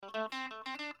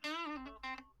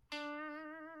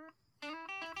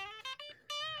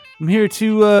I'm here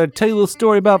to tell you a little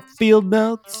story about field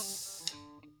notes.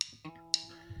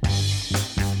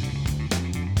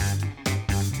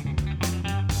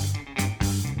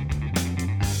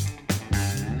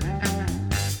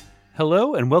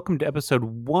 Hello, and welcome to episode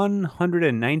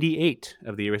 198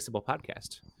 of the Erasable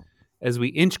Podcast. As we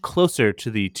inch closer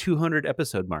to the 200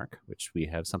 episode mark, which we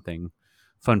have something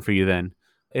fun for you then,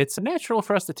 it's natural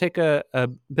for us to take a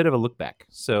bit of a look back.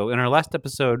 So in our last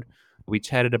episode, we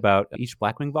chatted about each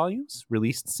Blackwing volumes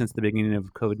released since the beginning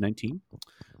of COVID-19.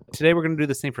 Today we're going to do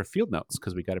the same for field notes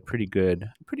because we got a pretty good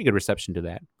reception to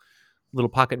that. Little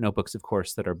pocket notebooks, of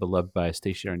course, that are beloved by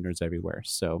stationary nerds everywhere.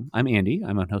 So I'm Andy.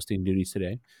 I'm on hosting duties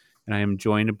today, and I am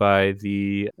joined by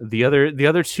the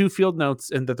other two field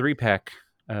notes in the 3-pack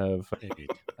of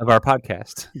our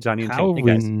podcast, Johnny and How Tank.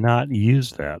 have we not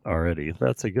used that already?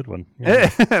 That's a good one.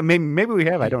 Yeah. maybe we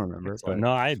have. I don't remember. But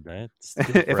No,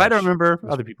 if I don't remember,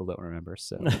 other people don't remember.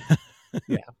 So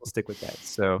yeah, we'll stick with that.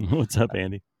 So what's up,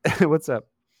 Andy? What's up?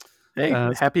 Hey,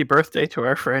 happy birthday to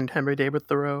our friend Henry David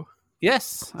Thoreau.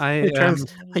 Yes, He turns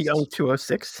a young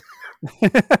 206.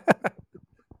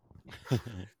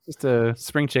 Just a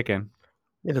spring chicken.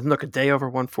 It doesn't look a day over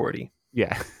 140.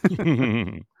 Yeah.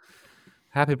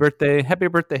 Happy birthday,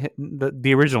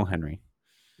 the original Henry.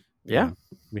 Yeah.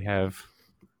 We have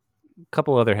a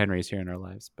couple other Henrys here in our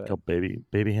lives, but baby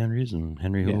Henrys and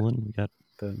Henry Houlihan. We got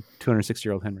the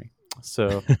 206-year-old Henry.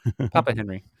 So Papa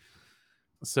Henry.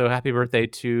 So happy birthday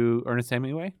to Ernest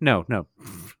Hemingway? No.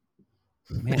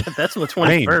 Man, that's on the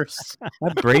 21st.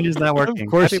 My brain is not working. Of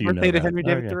course happy birthday to Henry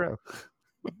David Thoreau.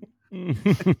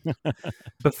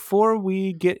 Before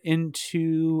we get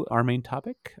into our main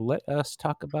topic, let us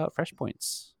talk about Fresh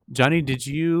Points. Johnny, did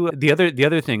you the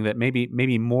other thing that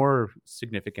maybe more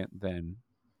significant than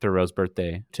Thoreau's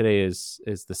birthday today is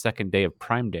the second day of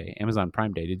Prime Day, Amazon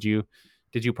Prime Day. Did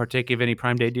you partake of any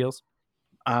Prime Day deals?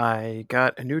 I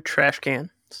got a new trash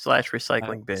can /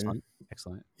 recycling bin.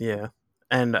 Excellent. Yeah.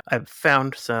 And I've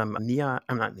found some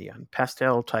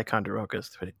pastel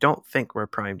Ticonderogas that I don't think were a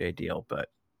Prime Day deal, but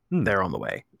they're on the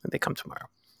way. They come tomorrow.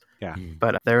 Yeah.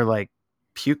 But they're like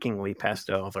pukingly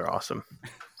pastel. They're awesome.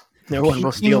 No one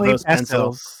will steal those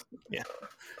pencils. Yeah.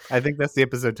 I think that's the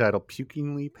episode title,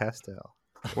 Pukingly Pastel.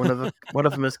 One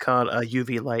of them is called a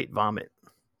UV light vomit.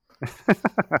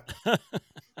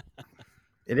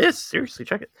 It is. Seriously,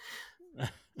 check it.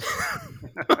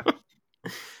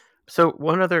 So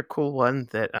one other cool one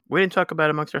that we didn't talk about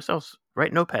amongst ourselves,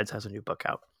 Right Notepads has a new book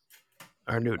out.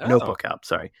 Or notebook out,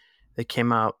 sorry. They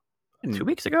came out 2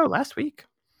 weeks ago, last week.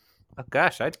 Oh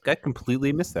gosh, I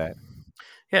completely missed that.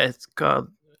 Yeah, it's called,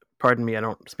 pardon me, I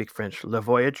don't speak French, Le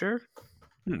Voyager.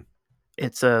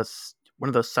 It's one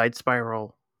of those side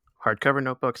spiral hardcover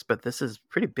notebooks, but this is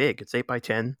pretty big. It's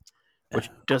 8x10, which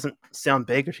doesn't sound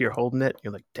big if you're holding it.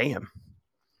 You're like, damn.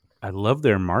 I love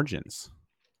their margins.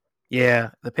 Yeah,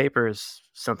 the paper is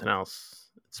something else.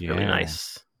 It's really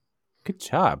nice. Good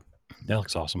job. That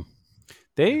looks awesome.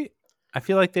 I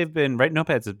feel like Right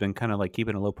Notepads have been kind of like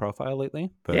keeping a low profile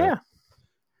lately, but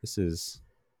this is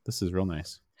real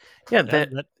nice. Yeah, that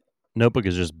notebook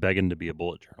is just begging to be a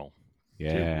bullet journal.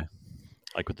 Yeah. Too.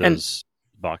 Like with those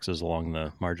boxes along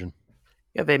the margin.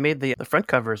 Yeah, they made the front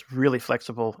cover is really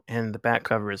flexible and the back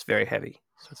cover is very heavy.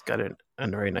 So it's got a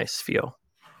very nice feel.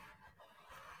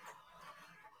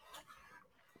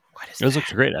 What is This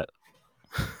looks great.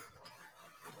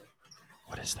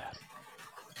 What is that?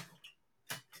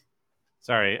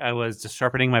 Sorry, I was just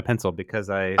sharpening my pencil because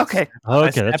I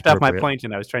that's off my point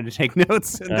and I was trying to take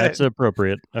notes. That's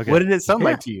appropriate. Okay. What did it sound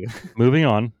like to you? Moving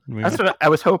on. That's what I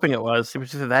was hoping it was. It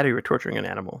was either that or you were torturing an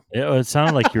animal. It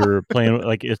sounded like you were playing.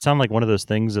 Like it sounded like one of those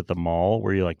things at the mall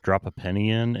where you like drop a penny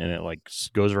in and it like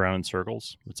goes around in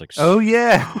circles. It's like, oh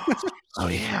yeah, oh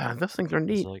yeah, those things are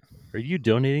neat. Like, are you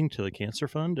donating to the cancer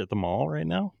fund at the mall right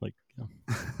now? Like,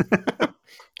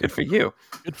 good for you.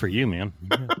 Good for you, man.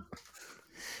 Yeah.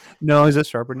 No, I was just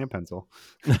sharpening a pencil.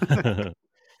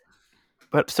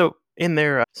 But so in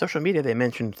their social media, they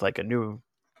mentioned like a new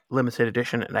limited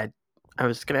edition, and I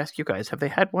was going to ask you guys, have they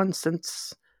had one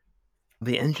since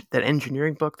that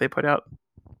engineering book they put out?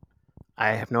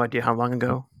 I have no idea how long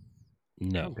ago.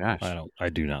 No, oh, gosh, I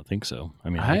do not think so. I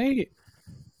mean,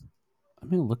 let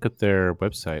me look at their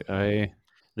website.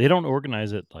 They don't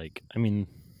organize it like. I mean,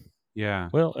 yeah.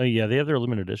 Well, they have their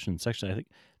limited edition section. I think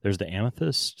there's the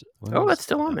Amethyst. That's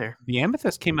still on there. The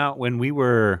Amethyst came out when we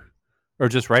were, or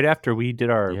just right after we did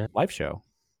our live show.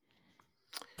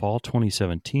 Fall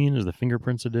 2017 is the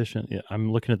Fingerprints edition. Yeah,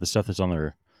 I'm looking at the stuff that's on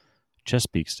their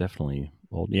Chesapeake's definitely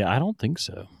old. Yeah, I don't think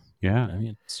so. Yeah, I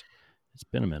mean it's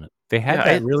been a minute. They had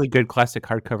that really good classic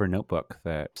hardcover notebook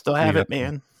that still have it,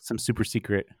 man. Some super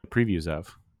secret previews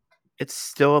of. it's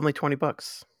still only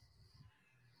 $20.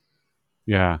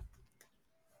 Yeah.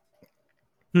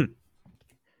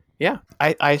 Yeah,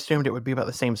 I assumed it would be about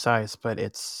the same size, but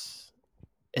it's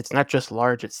not just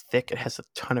large, it's thick. It has a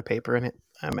ton of paper in it.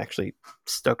 I'm actually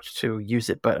stoked to use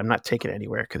it, but I'm not taking it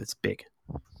anywhere because it's big.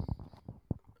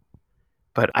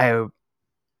 But I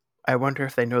wonder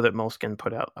if they know that Moleskine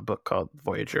put out a book called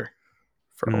Voyager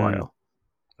for a while.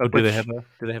 Oh, do they have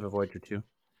a Voyager too?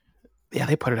 Yeah,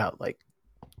 they put it out like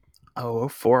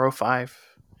 405.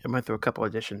 It went through a couple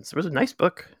editions. It was a nice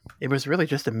book. It was really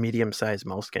just a medium-sized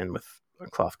Moleskine with a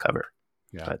cloth cover.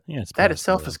 Yeah, but Yeah, it's that past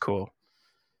itself the- is cool.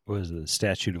 What is it, the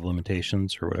statute of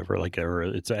limitations or whatever? Like, or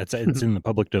it's in the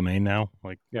public domain now.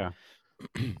 Like, yeah.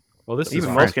 Well, this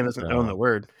Even is Moleskine doesn't own the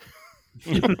word.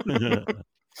 Yeah,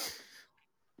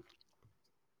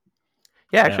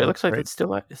 actually, Yeah, it looks like great.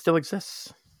 it still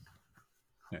exists,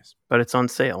 nice. but it's on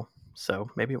sale, so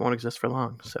maybe it won't exist for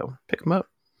long. So pick them up.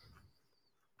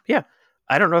 Yeah,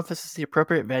 I don't know if this is the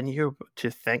appropriate venue to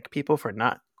thank people for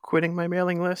not quitting my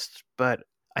mailing list, but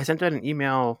I sent out an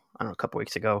email, I don't know, a couple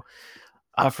weeks ago,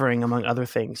 offering, among other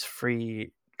things,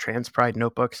 free Trans Pride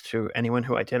notebooks to anyone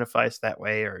who identifies that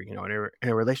way, or in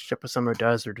a relationship with someone who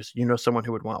does, or just someone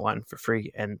who would want one for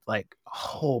free. And like a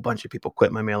whole bunch of people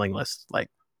quit my mailing list like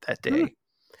that day.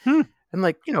 And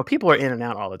like people are in and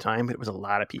out all the time, but it was a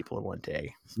lot of people in one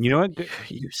day. You know what?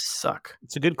 You suck.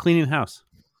 It's a good cleaning house.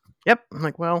 Yep. I'm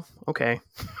like, well, okay.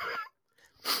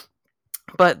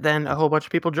 But then a whole bunch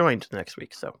of people joined next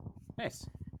week, so Nice.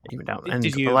 even down. Did And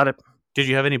you- a lot of Did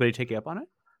you have anybody take you up on it?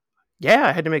 yeah,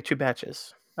 I had to make 2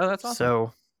 batches. Oh, that's awesome.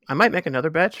 So I might make another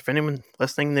batch. If anyone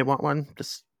listening, they want one,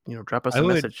 just drop us I a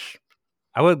would- message.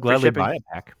 I would gladly shipping. buy a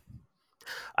pack.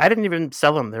 I didn't even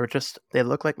sell them. They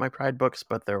look like my Pride books,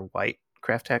 but they're white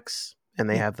craft hex, and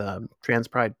they have the Trans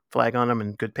Pride flag on them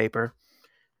and good paper.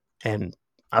 And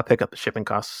I'll pick up the shipping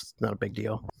costs. Not a big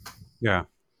deal. Yeah.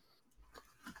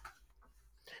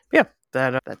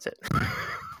 Yeah, that's it.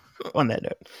 On that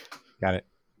note. Got it.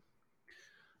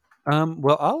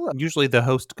 Well, I'll usually the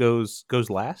host goes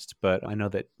last, but I know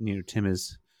that Tim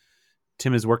is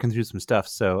working through some stuff,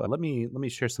 so let me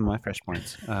share some of my fresh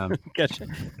points.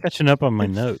 catching up on my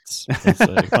notes.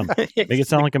 Make it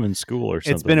sound like I'm in school or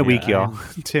something. It's been a week, Yeah, y'all.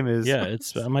 Tim is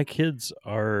it's my kids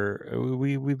are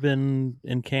we've been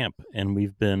in camp and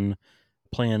we've been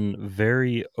playing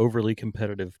very overly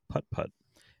competitive putt-putt.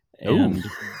 And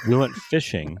we went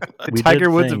fishing. We Tiger did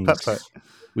Woods of things. putt-putt.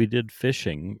 We did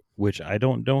fishing, which I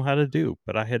don't know how to do,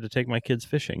 but I had to take my kids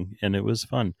fishing, and it was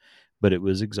fun, but it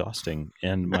was exhausting.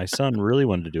 And my son really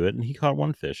wanted to do it, and he caught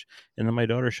 1 fish. And then my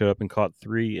daughter showed up and caught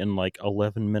 3 in like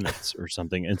 11 minutes or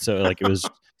something. And so it was,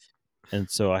 and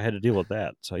so I had to deal with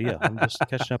that. So yeah, I'm just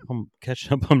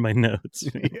catching up on my notes.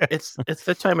 It's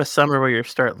the time of summer where you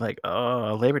start like,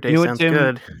 oh, Labor Day You know what, sounds Tim?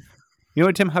 good. You know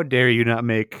what, Tim? How dare you not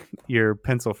make your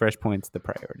pencil fresh points the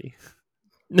priority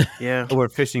Yeah. or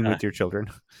fishing with your children?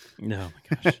 No,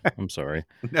 my gosh, I'm sorry.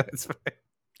 No, it's fine.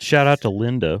 Shout out to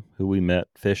Linda, who we met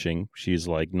fishing. She's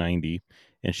like 90,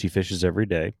 and she fishes every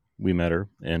day. We met her,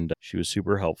 and she was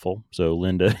super helpful. So,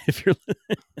 Linda, if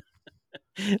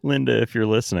you're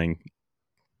listening,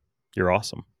 you're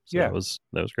awesome. So Yeah. that was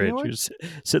great. You know She what? was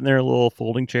sitting there in a little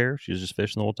folding chair. She was just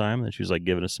fishing the whole time, and she was like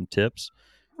giving us some tips.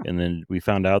 And then we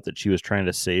found out that she was trying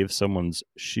to save someone's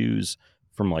shoes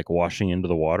from like washing into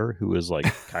the water, who was like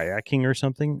kayaking or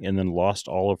something, and then lost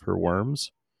all of her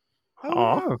worms.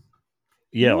 Aw. Yeah,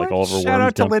 You know like what? all of her worms. Shout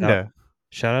out to dumped Linda.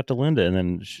 Shout out to Linda, and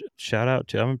then shout out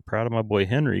to I'm proud of my boy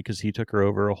Henry because he took her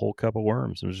over a whole cup of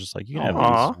worms and was just like, you can have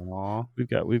Aw. these. Aw.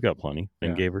 We've got plenty,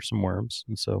 and Yeah. gave her some worms,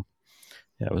 and so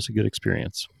yeah, it was a good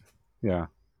experience. Yeah.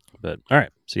 But all right,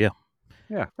 so yeah,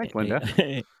 Yeah. Thanks,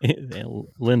 Linda.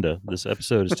 Linda. This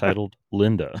episode is titled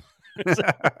Linda.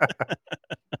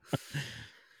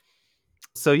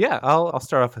 So yeah, I'll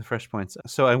start off with fresh points.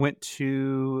 So I went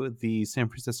to the San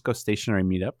Francisco Stationery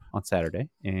Meetup on Saturday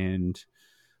and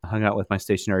hung out with my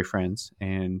stationery friends.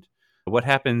 And what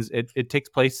happens? It takes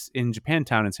place in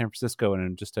Japantown in San Francisco, and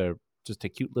in just a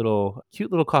cute little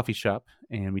coffee shop.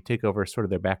 And we take over sort of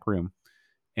their back room,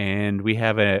 and we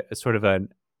have a sort of an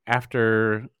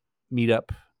after meetup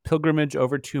pilgrimage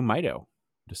over to Maido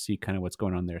to see kind of what's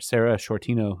going on there. Sarah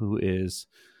Shortino, who is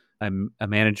a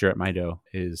manager at Maido,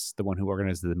 is the one who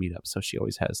organizes the meetup. So she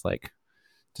always has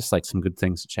just some good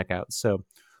things to check out. So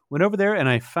went over there and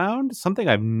I found something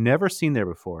I've never seen there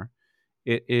before.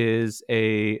 It is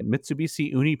a Mitsubishi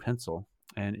Uni pencil,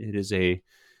 and it is a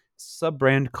sub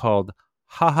brand called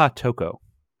Haha Toko.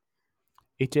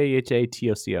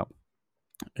 HAHATOCO.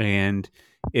 And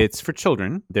it's for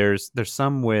children. There's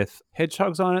some with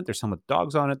hedgehogs on it. There's some with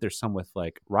dogs on it. There's some with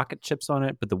like rocket chips on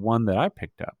it. But the one that I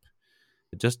picked up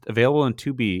just available in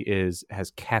 2B,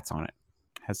 has cats on it.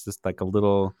 Has this like a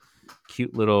little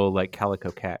cute little like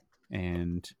calico cat,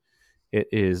 and it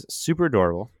is super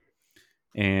adorable.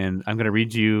 And I'm going to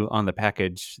read you on the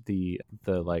package the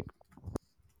like,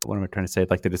 what am I trying to say?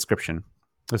 Like the description.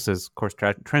 This is, of course,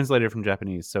 translated from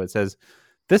Japanese. So it says,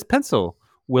 "This pencil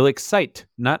will excite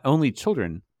not only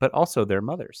children, but also their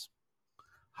mothers.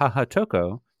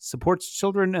 Hahatoko supports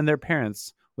children and their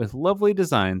parents with lovely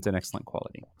designs and excellent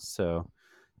quality." So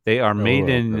they are made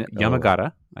in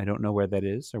Yamagata. I don't know where that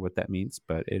is or what that means,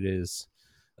 but it is,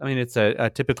 I mean, it's a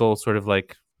typical sort of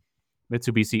like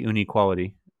Mitsubishi Uni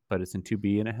quality, but it's in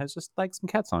 2B and it has just like some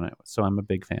cats on it. So I'm a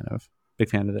big fan of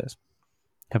this.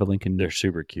 Have a link in. They're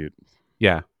super cute.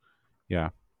 Yeah.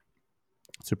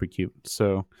 Super cute.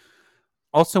 So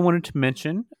also wanted to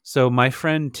mention, so my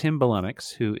friend Tim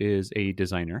Balonix, who is a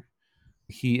designer,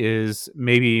 he is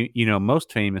maybe,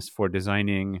 most famous for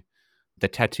designing the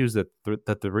tattoos that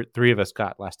the three of us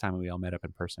got last time we all met up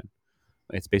in person.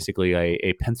 It's basically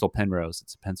a pencil penrose.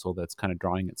 It's a pencil that's kind of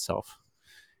drawing itself.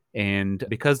 And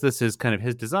because this is kind of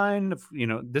his design,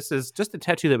 this is just a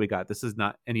tattoo that we got. This is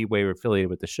not any way affiliated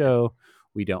with the show.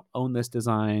 We don't own this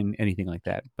design, anything like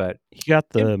that. But he got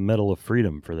the Medal of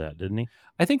Freedom for that, didn't he?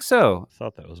 I think so. I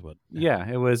thought that was what. Yeah,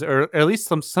 it was, or at least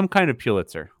some kind of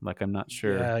Pulitzer. Like, I'm not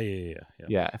sure.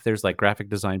 Yeah. If there's like graphic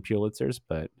design Pulitzers,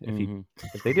 but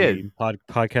if they did,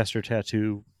 podcaster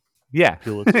tattoo. Yeah,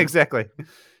 Pulitzer. Exactly.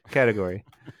 Category.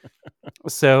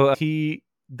 So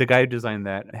the guy who designed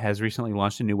that has recently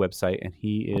launched a new website, and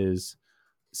he is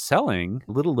selling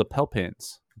little lapel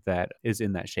pins that is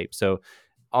in that shape. So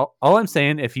all I'm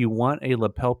saying, if you want a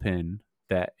lapel pin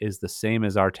that is the same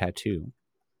as our tattoo,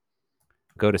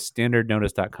 go to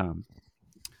standardnotice.com.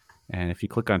 And if you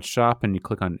click on shop and you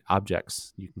click on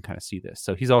objects, you can kind of see this.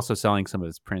 So he's also selling some of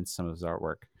his prints, some of his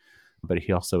artwork, but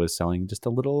he also is selling just a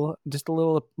little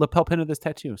lapel pin of this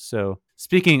tattoo. So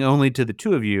speaking only to the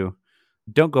two of you,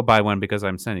 don't go buy one because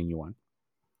I'm sending you one.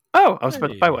 Oh, I was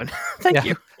about to buy one. Thank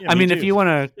you. Yeah, I mean, if you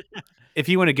want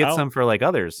to get some for like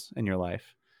others in your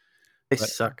life. They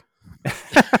suck.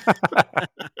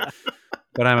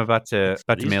 But I'm about to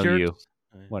mail you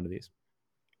one of these.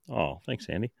 Oh, thanks,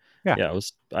 Andy. Yeah.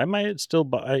 I might still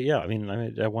buy. Yeah, I mean,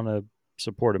 I want to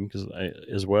support them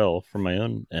as well from my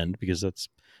own end, because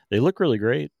they look really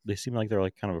great. They seem like they're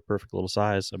like kind of a perfect little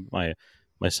size. My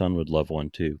son would love one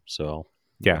too. So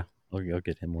I'll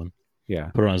get him one.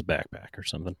 Yeah, put it on his backpack or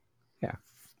something. Yeah.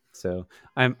 So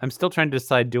I'm still trying to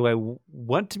decide, do I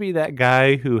want to be that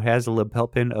guy who has a lapel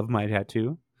pin of my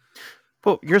tattoo?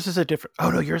 Well, yours is a different.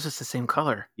 Oh no, yours is the same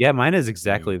color. Yeah, mine is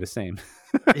exactly the same.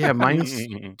 Yeah, mine's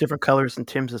different colors and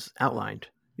Tim's is outlined.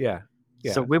 Yeah.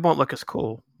 So we won't look as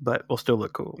cool, but we'll still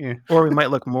look cool. Yeah. Or we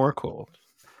might look more cool.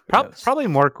 Probably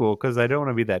more cool, because I don't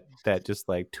want to be that just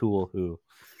like tool who,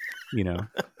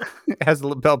 has a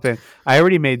lapel pin. I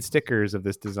already made stickers of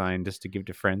this design just to give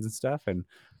to friends and stuff, and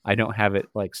I don't have it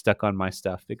like stuck on my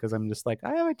stuff because I'm just like,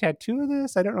 I have a tattoo of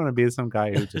this. I don't want to be some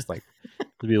guy who just like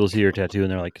the people see your tattoo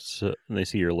and they're like, and they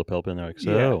see your lapel pin, they're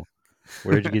like,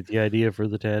 where'd you get the idea for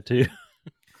the tattoo?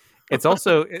 It's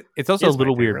also a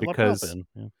little weird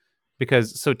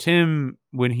because so Tim,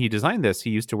 when he designed this,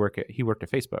 he worked at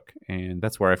Facebook, and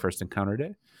that's where I first encountered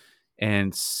it.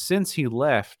 And since he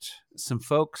left, some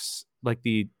folks like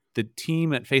the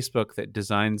team at Facebook that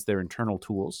designs their internal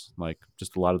tools, like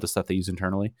just a lot of the stuff they use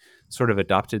internally, sort of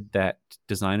adopted that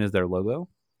design as their logo.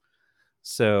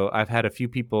 So I've had a few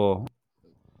people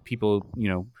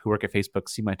who work at Facebook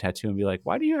see my tattoo and be like,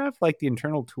 "Why do you have like the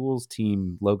internal tools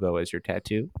team logo as your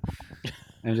tattoo?"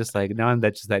 And I'm just like, no, I'm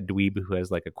just that dweeb who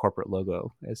has like a corporate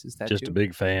logo as his tattoo. Just a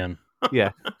big fan.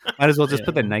 Yeah, might as well just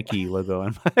put the Nike logo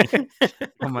on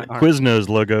my arm. Quiznos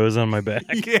logo is on my back.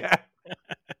 Yeah,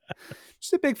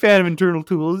 just a big fan of internal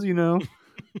tools,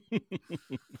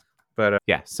 But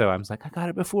so I was like, I got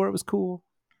it before it was cool.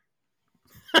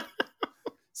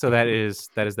 So that is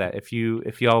that. If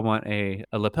y'all want a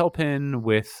lapel pin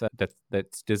with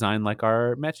that's designed like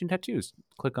our matching tattoos,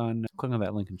 click on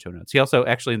that link in show notes. He also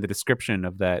actually in the description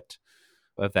of that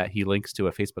he links to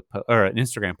a Facebook or an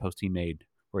Instagram post he made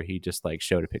where he just like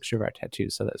showed a picture of our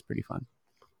tattoos. So that's pretty fun.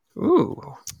 Ooh,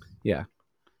 yeah,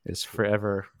 it's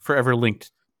forever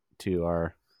linked to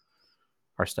our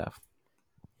stuff.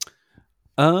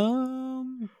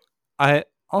 I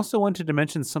also wanted to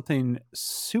mention something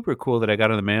super cool that I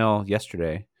got in the mail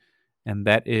yesterday, and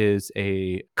that is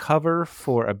a cover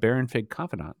for a Baron Fig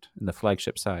Confidant in the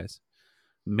flagship size,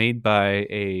 made by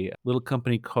a little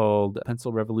company called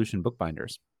Pencil Revolution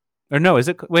Bookbinders. Or no, is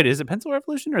it Pencil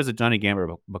Revolution or is it Johnny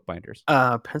Gamber Bookbinders?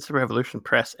 Pencil Revolution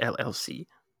Press LLC.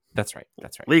 That's right.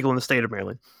 Legal in the state of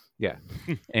Maryland. Yeah.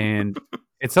 And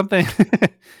it's something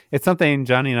it's something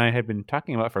Johnny and I had been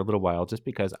talking about for a little while, just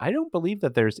because I don't believe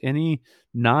that there's any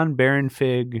non-Baron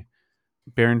Fig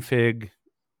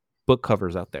book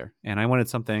covers out there. And I wanted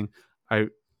something. I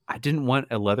didn't want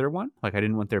a leather one, like I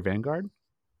didn't want their Vanguard,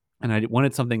 and I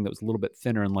wanted something that was a little bit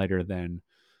thinner and lighter than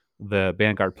the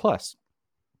Vanguard Plus,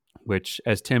 which,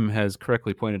 as Tim has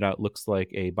correctly pointed out, looks like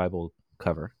a Bible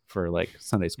cover for like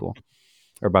Sunday school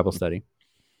or Bible study.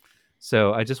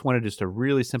 So I just wanted just a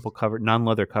really simple cover,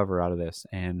 non-leather cover out of this.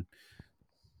 And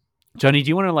Johnny, do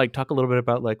you want to like talk a little bit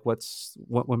about like what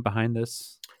went behind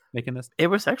this, making this? It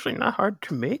was actually not hard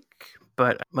to make,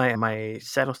 but my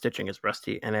saddle stitching is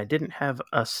rusty, and I didn't have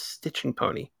a stitching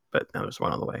pony, but now there's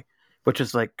one on the way, which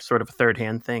is like sort of a third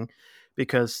hand thing,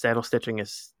 because saddle stitching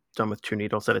is done with 2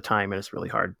 needles at a time, and it's really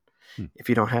hard if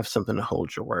you don't have something to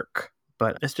hold your work.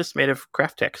 But it's just made of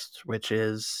craft text, which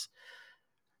is,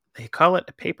 they call it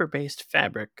a paper-based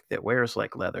fabric that wears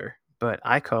like leather, but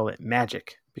I call it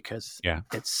magic because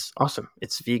it's awesome.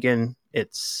 It's vegan.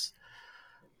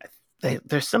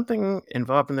 There's something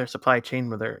involved in their supply chain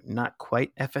where they're not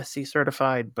quite FSC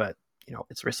certified, but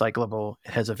it's recyclable.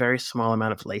 It has a very small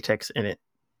amount of latex in it,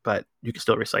 but you can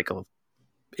still recycle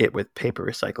it with paper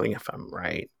recycling if I'm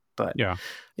right. But yeah,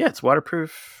 it's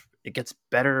waterproof. It gets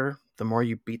better the more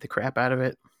you beat the crap out of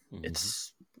it. Mm-hmm.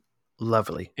 It's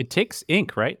lovely. It takes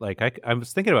ink, right? Like I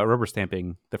was thinking about rubber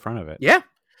stamping the front of it. Yeah.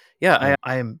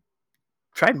 I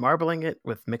tried marbling it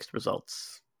with mixed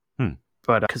results,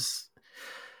 but because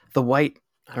the white,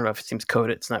 I don't know if it seems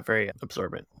coated, it's not very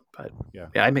absorbent. But yeah,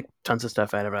 I make tons of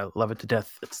stuff out of it. I love it to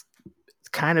death. It's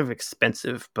kind of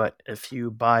expensive, but if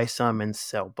you buy some and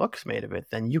sell books made of it,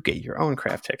 then you get your own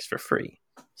craft text for free.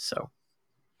 So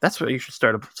that's where you should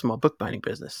start a small bookbinding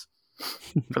business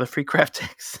for the free craft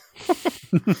text.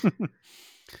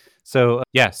 So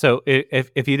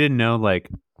if you didn't know, like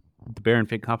the Baron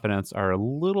Fig Confidants are a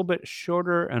little bit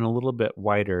shorter and a little bit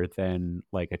wider than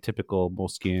like a typical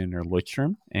Moleskine or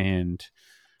Leuchtturm, and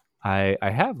I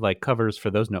have like covers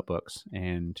for those notebooks,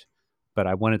 but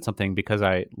I wanted something because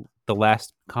the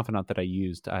last Confidant that I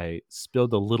used, I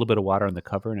spilled a little bit of water on the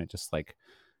cover and it just like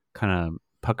kind of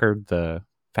puckered the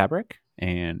fabric,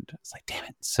 and it's like, damn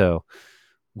it. So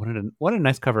what a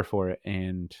nice cover for it.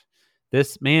 And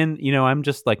this, man, I'm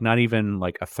just like not even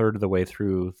like a third of the way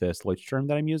through this Leuchtturm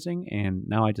that I'm using, and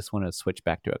now I just want to switch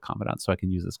back to a Confidant so I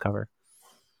can use this cover.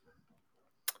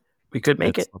 We could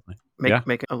make it. Make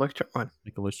a Leuchtturm one.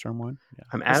 Make a Leuchtturm one. Yeah.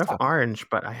 I'm out of orange,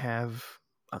 but I have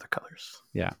other colors.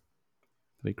 Yeah, that'd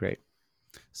be great.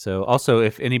 So also,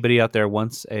 if anybody out there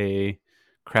wants a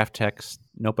craft text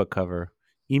notebook cover,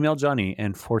 email Johnny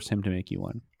and force him to make you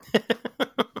one.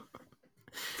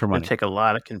 For money. It'll take a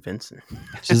lot of convincing.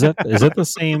 Is that the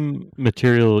same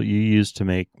material you used to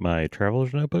make my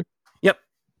Traveler's Notebook? Yep.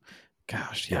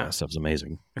 Gosh, yeah, that stuff's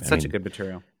amazing. It's such a good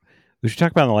material. We should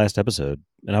talk about in the last episode,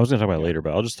 and I was going to talk about it later,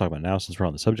 but I'll just talk about it now since we're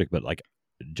on the subject. But like,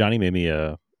 Johnny made me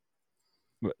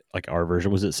like our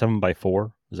version. Was it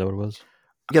 7x4? Is that what it was?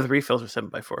 Yeah, the refills are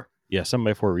 7x4. Yeah,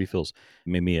 7x4 refills.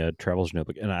 Made me a Traveler's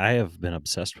Notebook, and I have been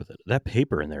obsessed with it. That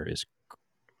paper in there is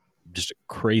just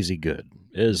crazy good.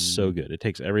 It is so good. It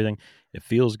takes everything. It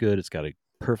feels good. It's got a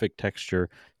perfect texture.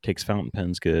 Takes fountain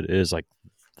pens good. It is like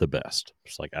the best.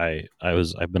 It's like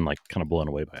I've been like kind of blown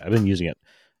away by it. I've been using it.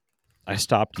 I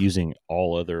stopped using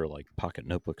all other like pocket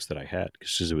notebooks that I had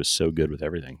because it was so good with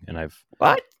everything. And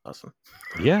what? Awesome.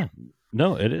 Yeah.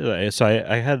 No, it is. So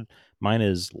I had, mine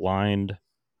is lined,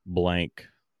 blank,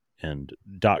 and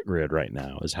dot grid right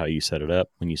now is how you set it up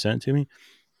when you sent it to me.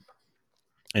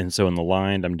 And so in the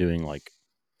lined, I'm doing like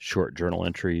short journal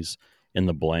entries. In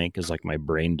the blank is like my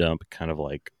brain dump kind of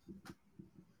like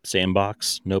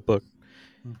sandbox notebook.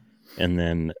 And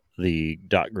then the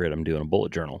dot grid, I'm doing a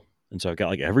bullet journal. And so I've got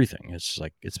like everything. It's just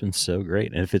like, it's been so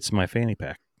great. And it fits my fanny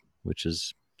pack, which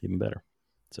is even better.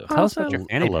 So tell us about your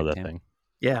fanny pack. I love that thing.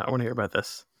 Yeah, I want to hear about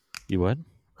this. You what?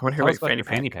 I want to hear about your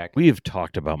fanny pack. We've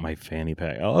talked about my fanny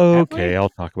pack. Oh, okay, I'll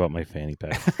talk about my fanny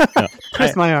pack. No,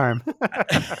 twist my arm.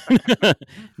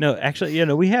 No, actually,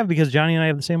 we have, because Johnny and I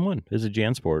have the same one. It's a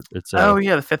JanSport. It's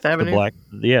the Fifth Avenue.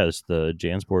 It's the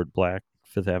JanSport black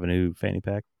Fifth Avenue fanny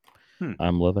pack.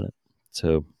 I'm loving it.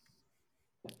 So,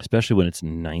 especially when it's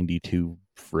 92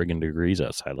 friggin' degrees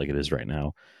outside, like it is right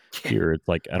now. Here, it's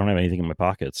like I don't have anything in my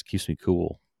pockets. It keeps me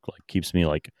cool. Like keeps me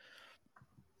like,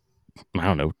 I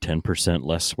don't know, 10%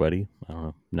 less sweaty. I don't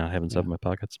know, not having stuff in my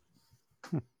pockets.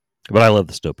 But I love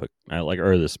this notebook.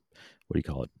 This, what do you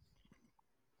call it?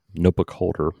 Notebook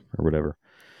holder or whatever.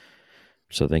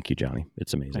 So thank you, Johnny.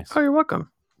 It's amazing. Oh, you're welcome.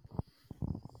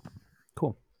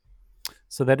 Cool.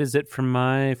 So that is it for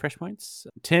my fresh points.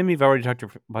 Tim, you've already talked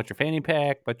about your fanny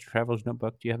pack, about your traveler's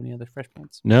notebook. Do you have any other fresh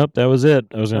points? Nope, that was it.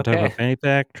 I was going to talk Okay. about fanny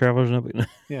pack, traveler's notebook.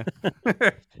 Yeah.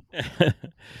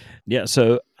 Yeah,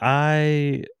 so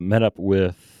I met up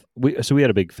with we had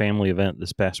a big family event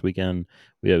this past weekend.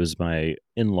 It was my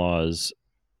in-laws.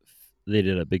 They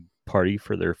did a big party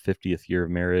for their 50th year of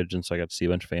marriage, and so I got to see a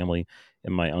bunch of family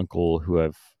and my uncle, who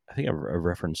I think I've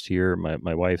referenced here,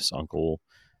 my wife's uncle,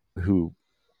 who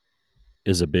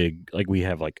is a big, like, we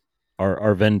have like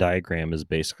our Venn diagram is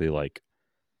basically like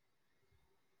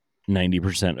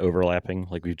 90% overlapping.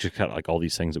 Like, we've just got like all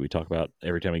these things that we talk about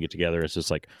every time we get together. It's just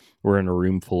like we're in a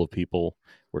room full of people,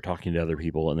 we're talking to other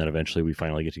people, and then eventually we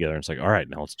finally get together and it's like, all right,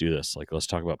 now let's do this. Like, let's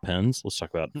talk about pens, let's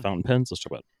talk about fountain pens, let's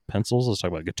talk about pencils, let's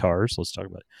talk about guitars, let's talk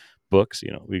about books.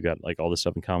 We've got like all this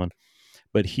stuff in common.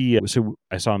 But so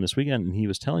I saw him this weekend, and he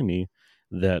was telling me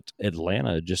that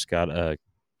Atlanta just got a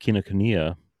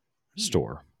Kinokuniya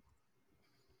store.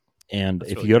 And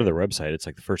if you go to their website, it's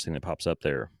like the first thing that pops up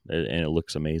there, and it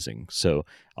looks amazing. So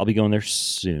I'll be going there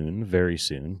soon, very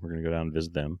soon. We're going to go down and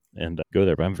visit them and go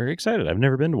there. But I'm very excited. I've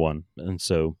never been to one. And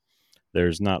so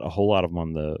there's not a whole lot of them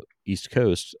on the East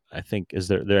Coast. I think, is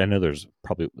there I know there's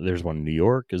one in New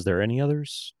York. Is there any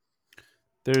others?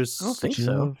 I don't think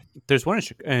so. There's one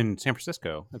in San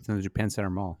Francisco. That's in the Japan Center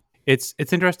Mall. It's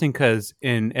interesting because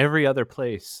in every other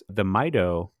place, the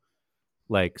Maido,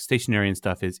 like stationery and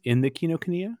stuff, is in the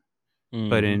Kinokuniya. Mm-hmm.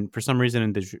 But for some reason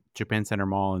in the Japan Center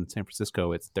Mall in San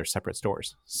Francisco, they're separate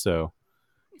stores. So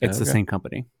it's the same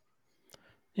company.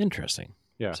 Interesting.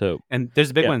 Yeah. And there's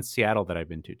a big one in Seattle that I've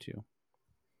been to too.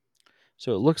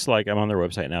 So it looks like I'm on their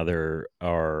website now.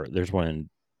 There's one in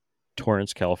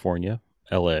Torrance, California,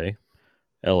 LA,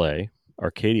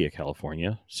 Arcadia,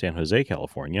 California, San Jose,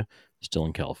 California, still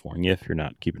in California if you're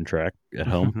not keeping track at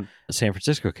home, San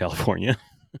Francisco, California.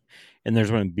 And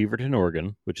there's one in Beaverton,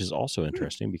 Oregon, which is also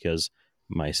interesting because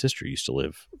my sister used to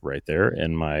live right there,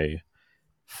 and my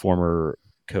former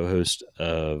co-host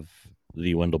of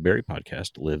the Wendell Berry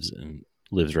podcast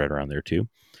lives right around there too.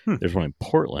 There's one in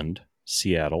Portland,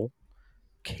 Seattle,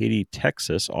 Katy,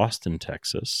 Texas, Austin,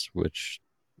 Texas,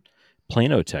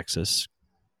 Plano, Texas,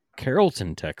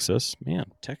 Carrollton, Texas.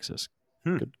 Man, Texas.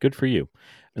 Good for you.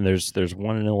 And there's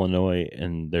one in Illinois,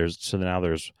 and now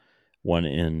there's one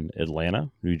in Atlanta,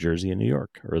 New Jersey, and New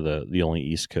York, or the only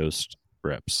East Coast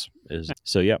reps.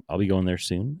 So yeah, I'll be going there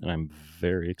soon, and I'm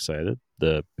very excited.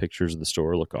 The pictures of the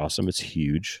store look awesome. It's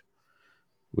huge,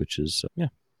 which is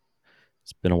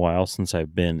it's been a while since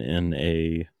I've been in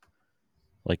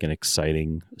an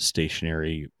exciting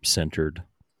stationery centered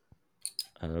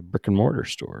brick and mortar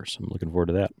store. So I'm looking forward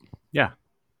to that. Yeah.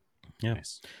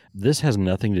 Nice. This has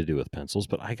nothing to do with pencils,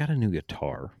 but I got a new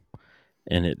guitar,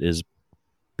 and it has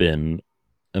been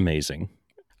amazing.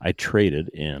 I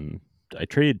traded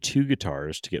 2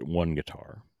 guitars to get 1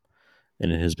 guitar,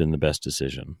 and it has been the best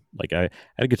decision. Like, I had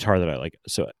a guitar that I like.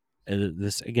 So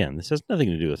this has nothing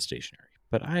to do with stationery,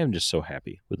 but I am just so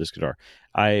happy with this guitar.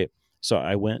 I've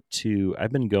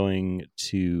been going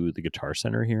to the Guitar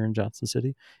Center here in Johnson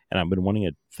City, and I've been wanting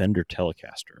a Fender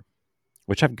Telecaster,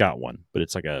 which I've got one, but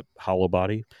it's like a hollow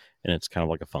body, and it's kind of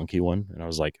like a funky one. And I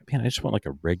was like, man, I just want like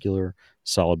a regular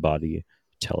solid body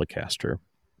Telecaster.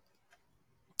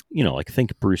 Like,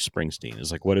 think Bruce Springsteen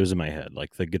is like what it was in my head,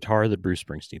 like the guitar that Bruce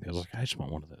Springsteen. I was like, I just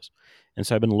want one of those. And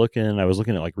so I was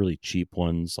looking at like really cheap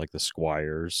ones, like the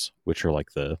Squiers, which are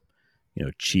like the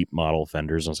cheap model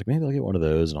Fenders. And I was like, maybe I'll get one of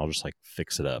those, and I'll just like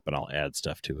fix it up, and I'll add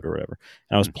stuff to it or whatever.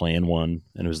 And I was playing one,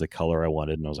 and it was the color I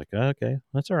wanted, and I was like, oh, okay,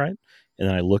 that's all right. And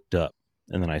then I looked up,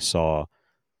 and then I saw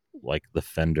like the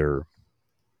Fender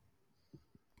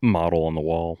model on the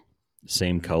wall,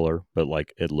 same color, but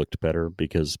like it looked better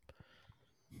because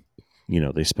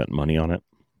they spent money on it.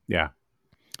 Yeah.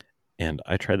 And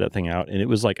I tried that thing out, and it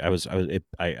was like I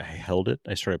held it,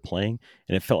 I started playing,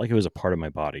 and it felt like it was a part of my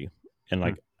body. And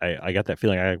like I got that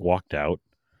feeling. I walked out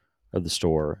of the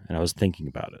store, and I was thinking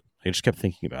about it. I just kept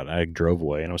thinking about it. I drove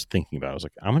away, and I was thinking about it. I was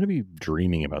like, I'm going to be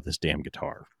dreaming about this damn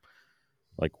guitar.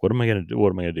 Like, what am I going to do?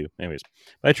 What am I going to do? Anyways,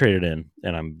 I traded in,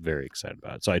 and I'm very excited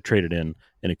about it. So I traded in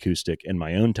an acoustic and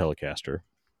my own Telecaster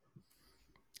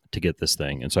to get this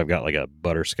thing. And so I've got like a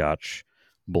butterscotch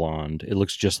blonde. It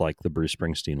looks just like the Bruce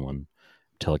Springsteen one,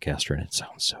 Telecaster, and it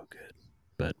sounds so good.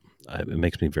 But it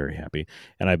makes me very happy.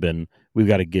 And we've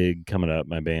got a gig coming up.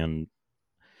 My band,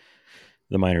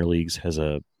 the Minor Leagues, has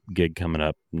a gig coming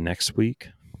up next week.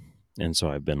 And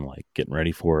so I've been like getting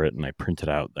ready for it, and I printed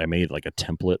out, I made like a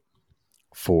template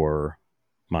for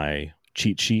my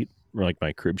cheat sheet, or like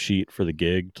my crib sheet for the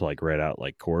gig, to like write out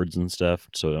like chords and stuff,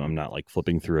 so I'm not like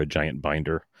flipping through a giant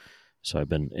binder So I've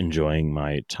been enjoying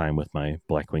my time with my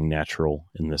Blackwing Natural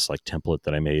in this like template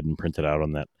that I made and printed out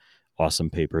on that awesome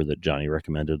paper that Johnny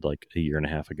recommended like a year and a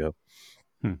half ago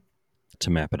to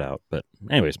map it out. But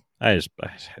anyways, I had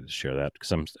to share that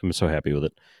because I'm so happy with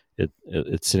it.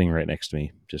 It's sitting right next to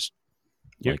me, just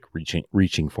like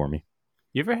reaching for me.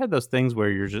 You ever had those things where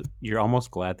you're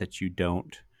almost glad that you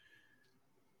don't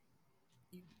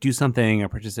do something or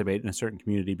participate in a certain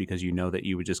community because you know that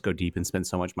you would just go deep and spend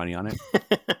so much money on it?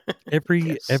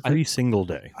 every single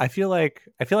day. I feel like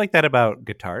that about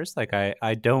guitars. Like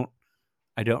I don't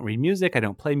read music, I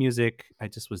don't play music. I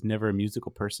just was never a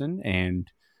musical person,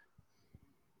 and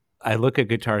I look at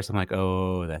guitars, I'm like,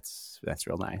 "Oh, that's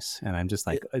real nice." And I'm just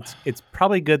like, it's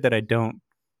probably good that I don't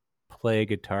play a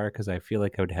guitar because I feel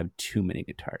like I would have too many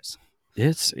guitars.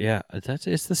 It's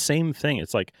the same thing.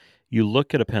 It's like you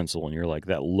look at a pencil and you're like,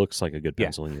 that looks like a good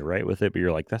pencil, and you're right with it, but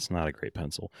you're like, that's not a great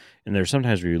pencil. And there's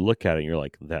sometimes where you look at it and you're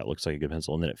like, that looks like a good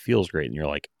pencil, and then it feels great, and you're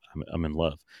like, I'm in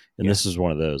love. And this is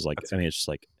one of those. Like, I mean, it's just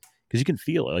like because you can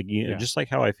feel it, like you know, just like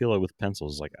how I feel it with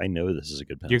pencils. Like I know this is a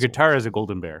good pencil. Your guitar is a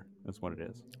golden bear. That's what it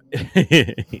is.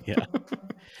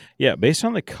 Yeah. Based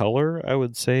on the color, I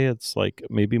would say it's like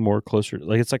maybe more closer.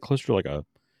 Like it's like closer to like a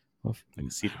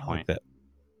Cedar Point. Like that.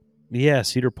 Yeah,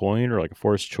 Cedar Point, or like a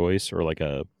Forest Choice, or like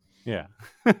a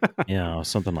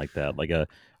something like that. Like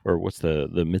or what's the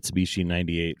Mitsubishi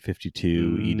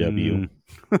 9852 EW?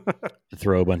 To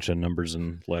throw a bunch of numbers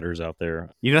and letters out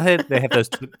there. You know, they have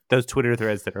those Twitter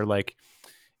threads that are like,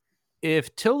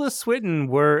 if Tilda Swinton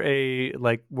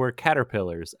were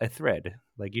caterpillars, a thread.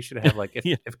 Like you should have like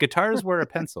if guitars were a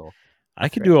pencil. I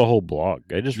could do a whole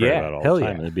blog. I just write about it all the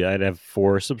time. I'd have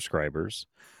 4 subscribers.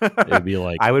 It'd be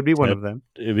like I would be one of them.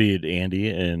 It'd be Andy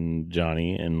and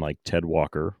Johnny and like Ted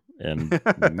Walker and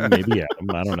maybe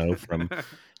Adam. I don't know from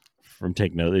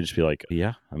Take Note. They'd just be like,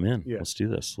 "Yeah, I'm in. Yeah. Let's do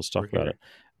this. Let's talk about it."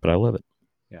 But I love it.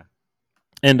 Yeah.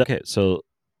 And okay, so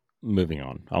moving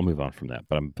on. I'll move on from that,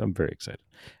 but I'm very excited.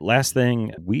 Last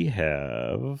thing, we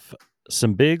have a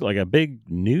big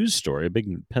news story, a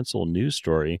big pencil news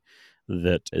story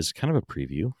that is kind of a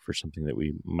preview for something that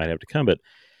we might have to come. But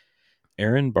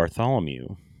Aaron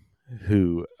Bartholomew,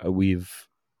 who we've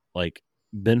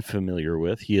been familiar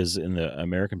with, he is in the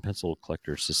American Pencil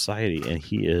Collectors Society, and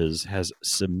he has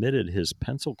submitted his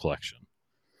pencil collection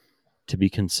to be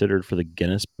considered for the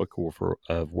Guinness Book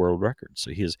of World Records.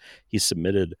 So he's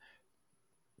submitted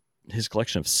his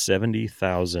collection of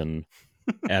 70,000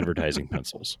 advertising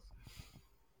pencils.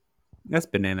 That's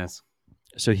bananas.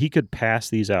 So he could pass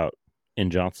these out in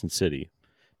Johnson City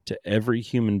to every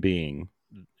human being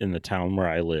in the town where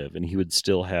I live, and he would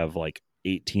still have like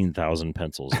 18,000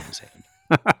 pencils in his hand.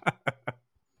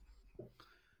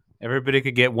 Everybody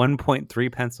could get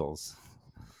 1.3 pencils.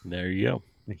 There you go.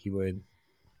 He would.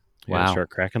 Wow. Start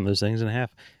cracking those things in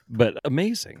half. But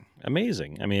amazing. I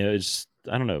mean, it's,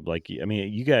 I don't know,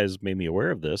 you guys made me aware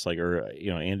of this,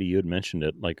 Andy, you had mentioned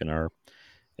it in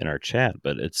our chat,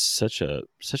 but it's such an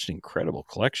incredible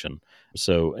collection.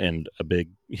 So, and a big,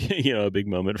 a big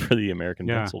moment for the American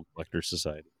Pencil Collectors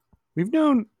Society. We've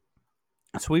known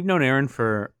Aaron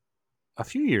for a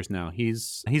few years now.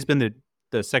 He's been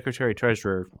the secretary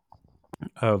treasurer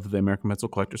of the American Pencil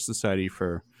Collectors Society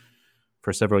for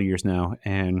several years now,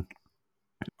 and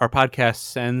our podcast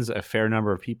sends a fair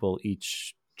number of people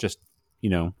each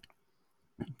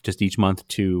month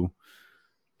to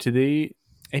the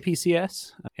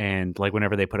APCS, and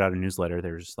whenever they put out a newsletter,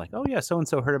 they're just like, "Oh yeah, so and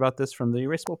so heard about this from the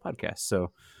Erasable podcast."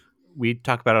 So we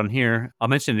talk about it on here. I'll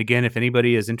mention it again if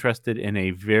anybody is interested in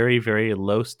a very, very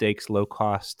low stakes, low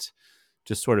cost,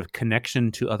 just sort of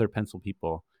connection to other pencil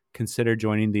people. Consider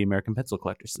joining the American Pencil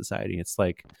Collectors Society. It's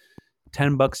like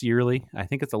 $10 yearly. I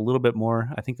think it's a little bit more.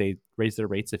 I think they raise their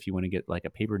rates if you want to get a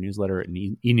paper newsletter and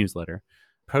e-newsletter.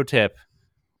 Pro tip: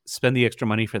 spend the extra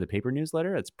money for the paper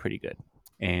newsletter. It's pretty good.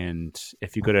 And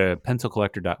if you go to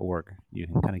pencilcollector.org, you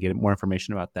can kind of get more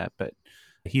information about that. But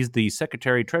he's the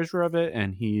secretary treasurer of it,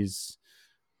 and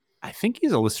I think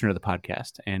he's a listener to the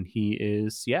podcast, and he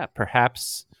is,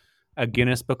 perhaps a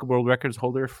Guinness Book of World Records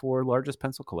holder for largest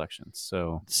pencil collections.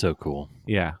 So cool.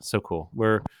 Yeah, so cool.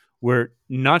 We're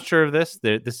not sure of this.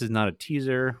 This is not a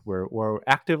teaser. We're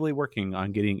actively working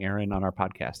on getting Aaron on our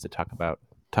podcast to talk about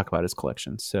his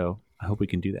collection. So I hope we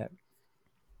can do that.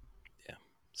 Yeah.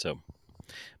 So,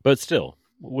 but still,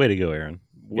 way to go, Aaron.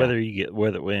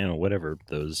 Whatever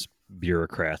those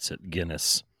bureaucrats at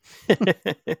Guinness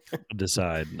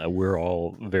decide, we're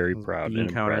all very proud and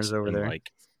impressed over there.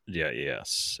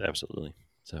 Yes, absolutely.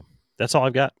 So that's all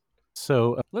I've got.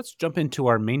 So let's jump into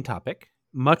our main topic.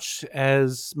 Much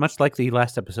like the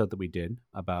last episode that we did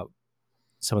about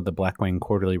some of the Blackwing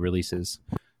quarterly releases,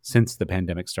 since the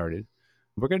pandemic started.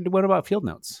 We're going to do What About Field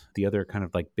Notes, the other kind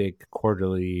of like big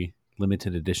quarterly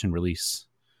limited edition release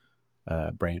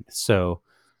brand. So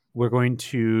we're going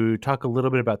to talk a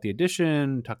little bit about the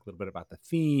edition, talk a little bit about the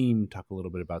theme, talk a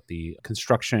little bit about the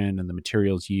construction and the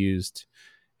materials used,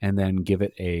 and then give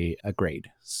it a grade.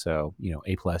 So,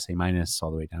 A+, A-,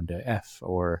 all the way down to F.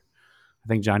 Or I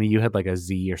think, Johnny, you had like a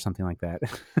Z or something like that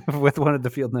with one of the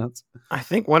field notes. I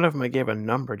think one of them I gave a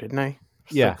number, didn't I?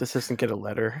 Yeah. Like, this doesn't get a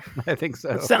letter. I think so.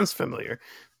 It sounds familiar.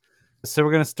 So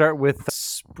we're going to start with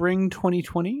spring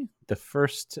 2020, the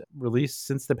first release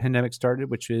since the pandemic started,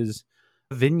 which is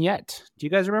Vignette. Do you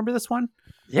guys remember this one?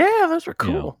 Yeah, those are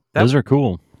cool. Yeah, those are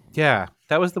cool. Yeah,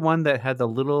 that was the one that had the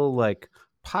little like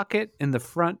pocket in the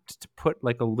front to put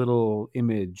like a little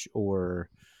image or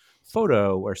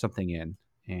photo or something in.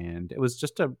 And it was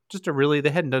just a really,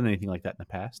 they hadn't done anything like that in the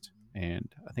past. And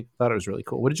I thought it was really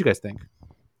cool. What did you guys think?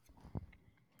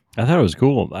 I thought it was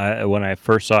cool. When I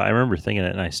first saw it, I remember thinking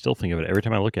it, and I still think of it every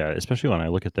time I look at it, especially when I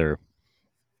look at their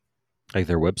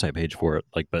website page for it.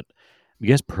 Like, but you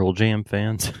guys Pearl Jam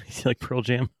fans? You like Pearl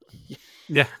Jam?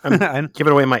 Yeah. I'm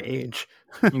giving away my age.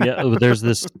 Yeah, but there's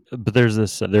this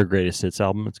their greatest hits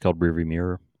album. It's called Rearview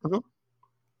Mirror. Mhm.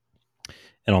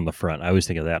 And on the front, I always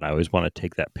think of that. I always want to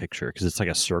take that picture because it's like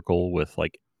a circle with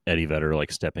like Eddie Vedder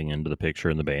like stepping into the picture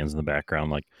and the band's in the background.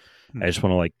 Like, I just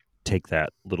want to like take that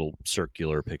little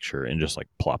circular picture and just like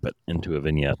plop it into a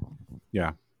vignette.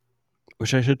 Yeah,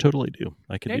 which I should totally do.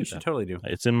 I could yeah, do you that. should totally do.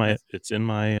 It's in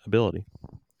my ability.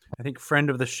 I think friend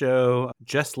of the show,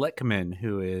 Jess Letkeman,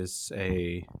 who is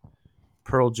a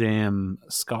Pearl Jam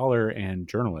scholar and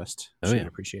journalist, should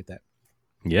appreciate that.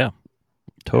 Yeah,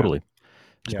 totally.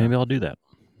 Just maybe I'll do that.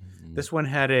 This one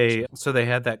had they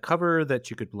had that cover that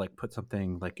you could like put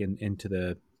something like into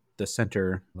the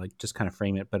center, like just kind of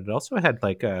frame it, but it also had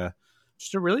like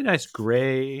just a really nice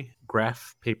gray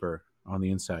graph paper on the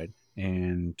inside.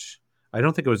 And I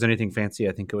don't think it was anything fancy.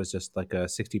 I think it was just like a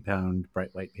 60-pound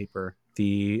bright white paper.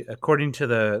 According to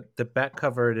the back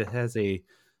cover, it has a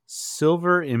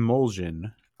silver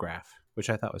emulsion graph, which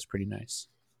I thought was pretty nice.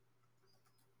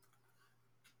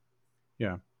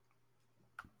 Yeah.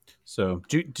 So,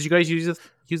 did you guys use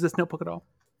this notebook at all?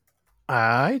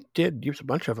 I did use a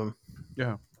bunch of them.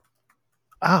 Yeah.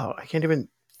 Oh, I can't even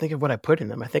think of what I put in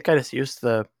them. I think I just used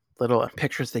the little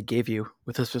pictures they gave you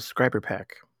with the subscriber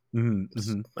pack. Mm-hmm,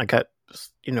 mm-hmm. I got,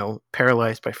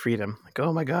 paralyzed by freedom. Like,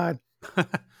 oh my God.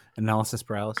 Analysis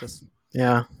paralysis.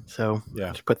 Yeah. So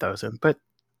yeah, just put those in. But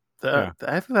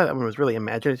I thought that one was really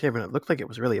imaginative, and it looked like it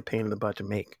was really a pain in the butt to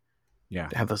make. Yeah.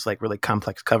 To have those like really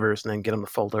complex covers and then get them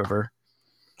to fold over.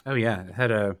 Oh yeah, it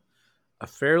had a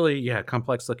fairly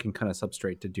complex looking kind of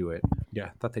substrate to do it. Yeah,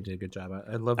 I thought they did a good job.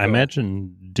 I love. I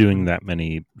imagine doing that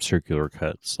many circular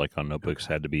cuts like on notebooks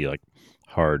had to be like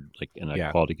hard, like in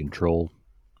a quality control.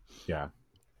 Yeah,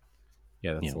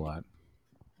 that's a lot.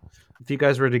 If you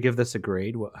guys were to give this a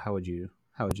grade, how would you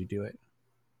do it?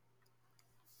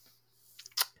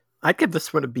 I'd give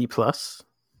this one a B+.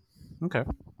 Okay.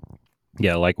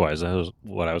 Yeah, likewise. That was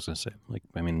what I was going to say. Like,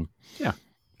 I mean, yeah.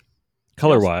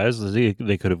 Color-wise, they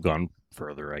could have gone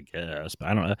further, I guess. But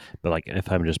I don't know. But like,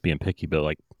 if I'm just being picky, but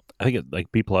like, I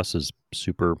think B+ is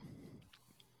super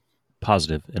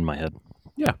positive in my head.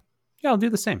 Yeah, I'll do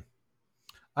the same.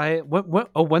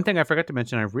 One thing I forgot to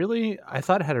mention. I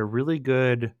thought it had a really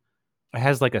good. It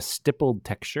has like a stippled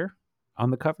texture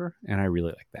on the cover, and I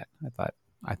really like that.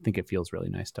 I think it feels really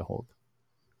nice to hold.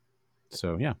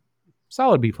 So yeah,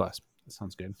 solid B+. That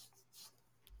sounds good.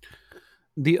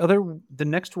 The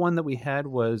next one that we had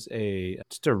was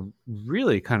just a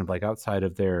really kind of like outside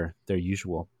of their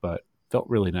usual, but felt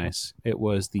really nice. It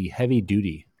was the Heavy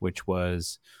Duty, which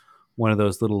was one of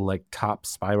those little like top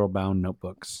spiral bound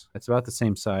notebooks. It's about the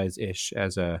same size ish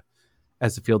as a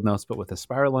field notes, but with a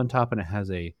spiral on top, and it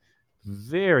has a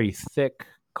very thick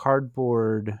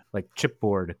cardboard like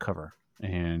chipboard cover,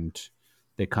 and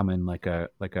they come in like an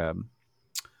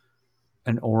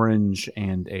orange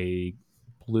and a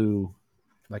blue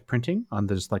like printing on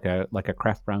this like a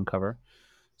craft brown cover.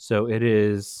 So it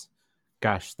is,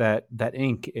 gosh, that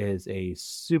ink is a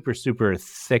super super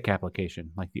thick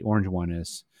application. Like the orange one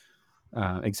is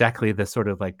exactly the sort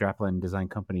of like Draplin Design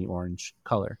Company orange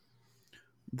color.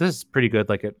 This is pretty good.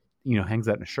 Like it hangs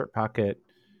out in a shirt pocket,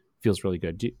 feels really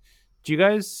good. Do you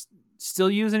guys still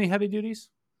use any Heavy Duties?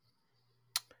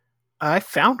 I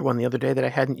found one the other day that I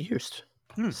hadn't used.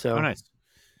 So nice.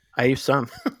 I used some.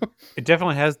 It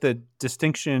definitely has the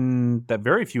distinction that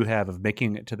very few have of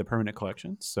making it to the permanent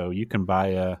collection. So you can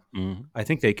buy I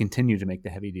think they continue to make the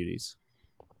Heavy Duties.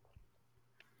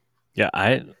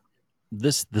 Yeah,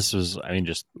 this was, I mean,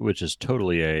 just, which is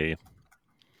totally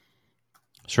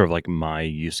sort of like my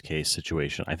use case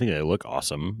situation. I think they look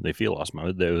awesome. They feel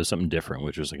awesome. There was something different,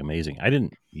 which was like amazing. I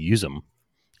didn't use them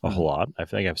a whole lot. I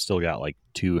think I've still got like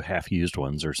 2 half-used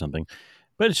ones or something,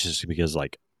 but it's just because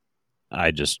like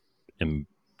I just am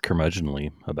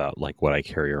curmudgeonly about like what I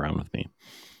carry around with me.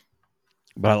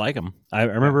 But I like them. I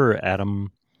remember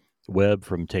Adam Webb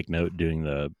from Take Note doing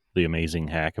the amazing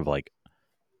hack of like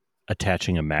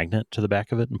attaching a magnet to the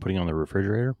back of it and putting it on the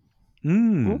refrigerator.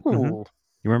 Ooh.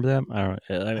 You remember that? I don't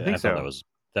know. I so. thought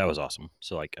that was awesome.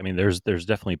 So like, I mean, there's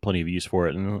definitely plenty of use for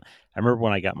it. And I remember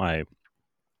when I got my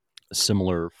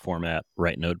similar format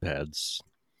Write notepads,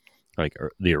 like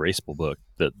the erasable book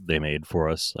that they made for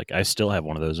us. Like I still have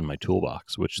one of those in my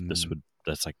toolbox, which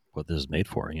that's like what this is made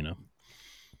for, you know?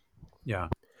 Yeah.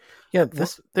 Yeah,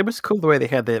 it was cool the way they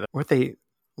had that, where they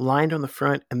lined on the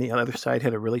front and the other side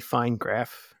had a really fine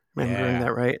graph. Remembering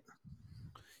that right?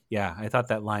 Yeah, I thought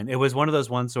that line. It was one of those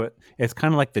ones. So it's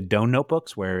kind of like the Doan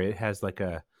notebooks, where it has like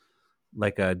a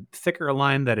thicker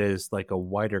line that is like a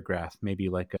wider graph, maybe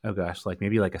like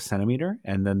maybe like a centimeter,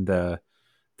 and then there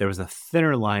was a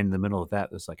thinner line in the middle of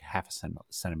that was like half a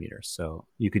centimeter. So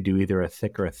you could do either a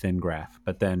thick or a thin graph.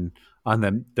 But then on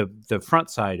the front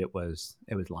side, it was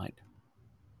lined.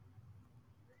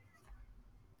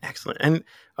 Excellent. And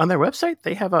on their website,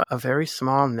 they have a very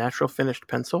small natural finished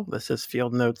pencil. This is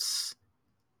Field Notes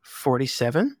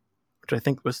 47, which I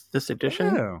think was this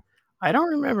edition. Oh. I don't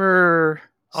remember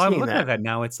I'm seeing looking that. at that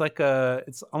now. It's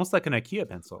almost like an IKEA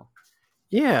pencil.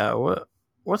 Yeah.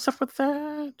 What's up with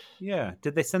that? Yeah.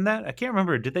 Did they send that? I can't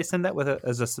remember. Did they send that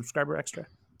as a subscriber extra?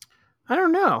 I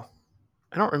don't know.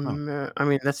 I don't remember. I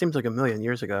mean, that seems like a million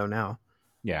years ago now.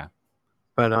 Yeah.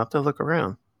 But I'll have to look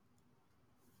around.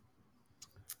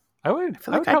 I would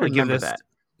I probably give this that.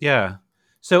 Yeah.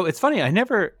 So it's funny. I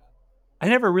never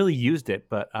really used it,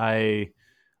 but I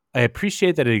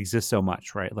appreciate that it exists so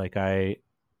much, right? Like I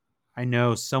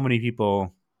know so many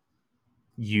people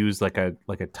use like a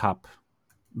top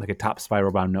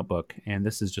spiral bound notebook, and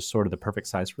this is just sort of the perfect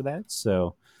size for that.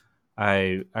 So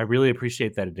I really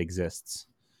appreciate that it exists,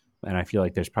 and I feel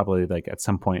like there's probably like at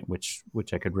some point which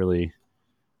I could really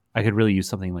use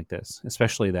something like this,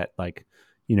 especially that, like,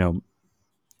 you know,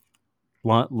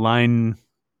 line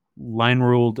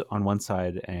ruled on one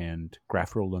side and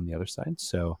graph ruled on the other side.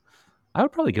 So I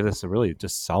would probably give this a really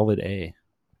just solid A.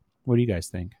 What do you guys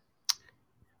think?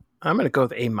 I'm going to go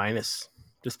with A-,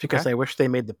 just because I wish they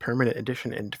made the permanent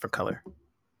edition in a different color.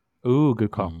 Ooh, good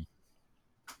call.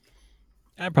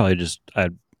 I'd probably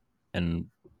and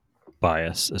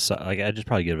bias aside, like I'd just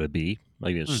probably give it a B.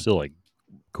 Like it's still like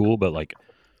cool, but like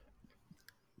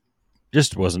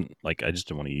just wasn't like, I just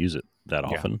didn't want to use it that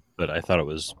often. But I thought it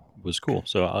was cool,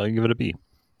 so I'll give it a B.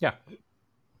 Yeah,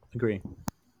 agree.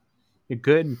 You're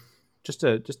good. Just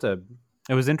a.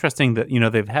 It was interesting that, you know,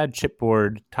 they've had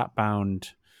chipboard top bound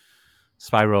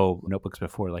spiral notebooks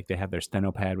before. Like they have their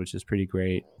Stenopad, which is pretty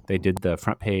great. They did the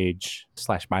front page /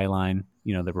 byline,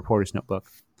 you know, the reporter's notebook.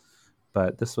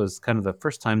 But this was kind of the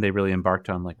first time they really embarked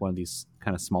on like one of these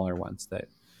kind of smaller ones that,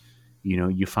 you know,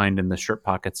 you find in the shirt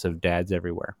pockets of dads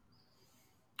everywhere.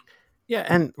 Yeah,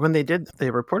 and when they did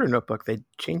the reporter notebook, they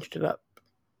changed it up,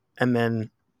 and then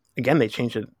again they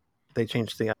changed it. They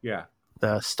changed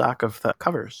the stock of the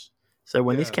covers. So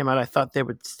when these came out, I thought they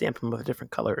would stamp them with a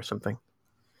different color or something.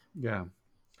 Yeah,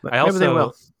 but maybe they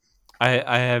will.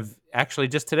 I have actually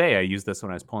just today I used this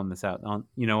when I was pulling this out.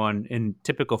 In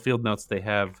typical Field Notes, they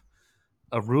have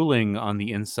a ruling on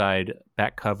the inside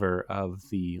back cover of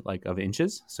of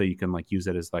inches, so you can like use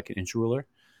it as like an inch ruler.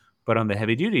 But on the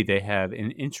heavy duty, they have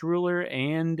an inch ruler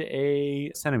and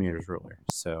a centimeters ruler.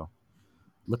 So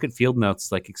look at Field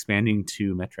Notes like expanding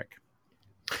to metric.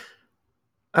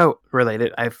 Oh,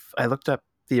 related. I looked up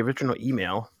the original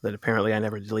email that apparently I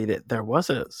never deleted. There was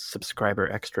a subscriber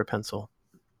extra pencil.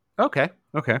 Okay.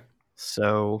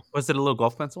 So was it a little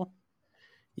golf pencil?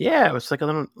 Yeah, it was like a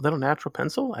little natural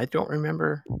pencil. I don't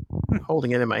remember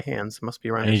holding it in my hands. It must be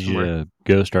around here somewhere. I need you to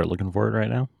go start looking for it right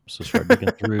now. So start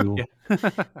digging through.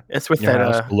 It's with your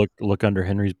that. House, look under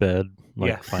Henry's bed.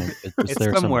 Find it. It's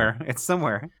there somewhere. It's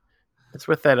somewhere. It's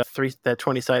with that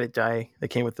 20-sided die that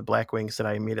came with the black wings that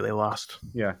I immediately lost.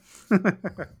 Yeah.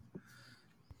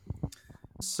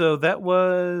 So that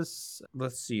was.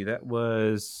 Let's see. That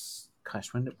was.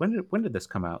 Gosh, when did this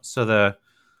come out? So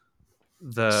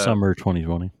the summer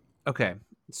 2020. Okay,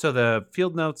 so the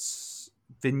Field Notes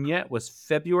vignette was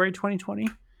February 2020,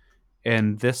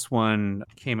 and this one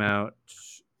came out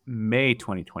May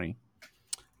 2020.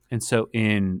 And so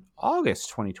in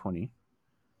August 2020,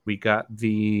 we got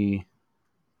the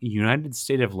United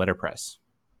States of Letterpress.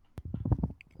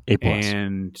 A+.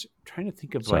 And I'm trying to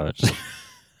think of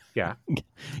Yeah.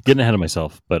 Getting ahead of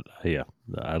myself, but yeah,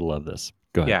 I love this.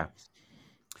 Go ahead. Yeah.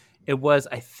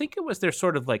 I think it was their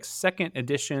sort of like second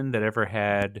edition that ever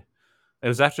had. It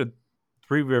was after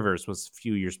Three Rivers was a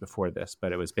few years before this,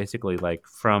 but it was basically like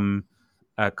from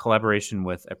a collaboration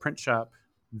with a print shop.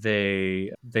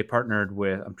 They partnered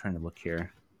with. I'm trying to look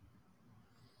here.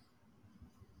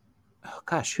 Oh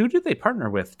gosh, who did they partner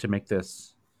with to make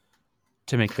this?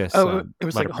 It was like a whole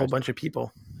letterpress? bunch of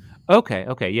people.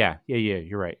 Okay, yeah,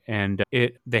 you're right. And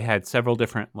they had several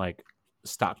different like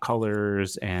stock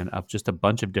colors and just a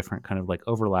bunch of different kind of like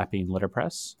overlapping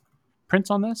letterpress prints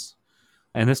on this.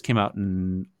 And this came out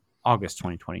in August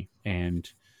 2020, and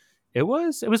it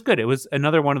was good. It was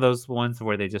another one of those ones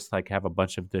where they just like have a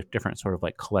bunch of different sort of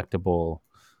like collectible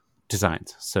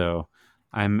designs. So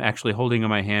I'm actually holding in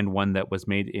my hand one that was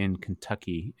made in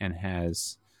Kentucky and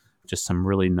has just some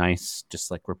really nice,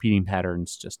 just like repeating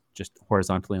patterns, just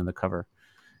horizontally on the cover.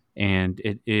 And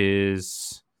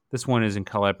this one is in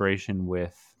collaboration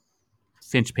with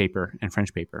Finch Paper and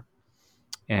French Paper,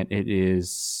 and it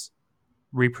is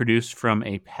reproduced from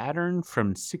a pattern from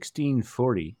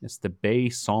 1640. It's the Bay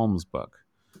Psalms book,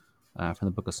 from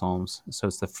the Book of Psalms. So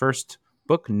it's the first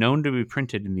book known to be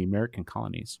printed in the American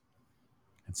colonies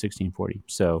in 1640.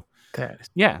 So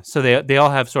yeah, so they all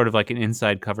have sort of like an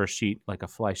inside cover sheet, like a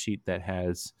fly sheet that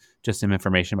has just some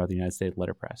information about the United States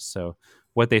letterpress. So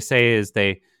what they say is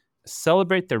they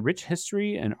celebrate the rich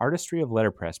history and artistry of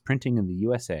letterpress printing in the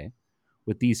USA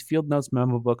with these field notes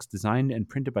memo books designed and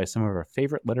printed by some of our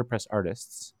favorite letterpress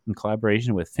artists in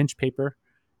collaboration with Finch Paper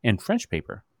and French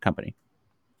Paper Company.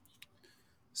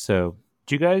 So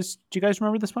do you guys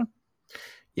remember this one?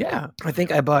 Yeah, I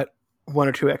think I bought 1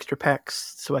 or 2 extra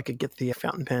packs so I could get the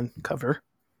fountain pen cover.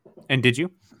 And did you?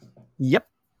 Yep.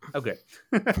 Okay.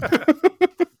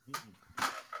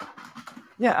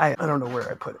 Yeah, I don't know where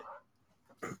I put it.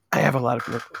 I have a lot of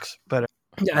notebooks, but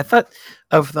yeah, I thought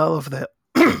of all of the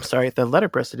the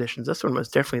letterpress editions, this one was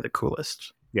definitely the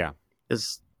coolest. Yeah.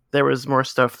 Because there was more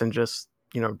stuff than just,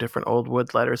 different old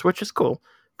wood letters, which is cool,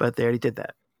 but they already did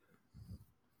that.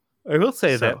 I will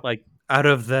say that like out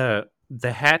of the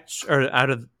Hatch, or out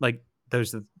of like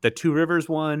there's the Two Rivers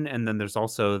one, and then there's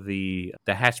also the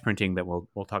Hatch printing that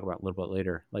we'll talk about a little bit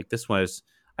later. Like this was,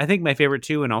 I think, my favorite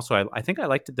too, and also I think I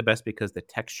liked it the best because the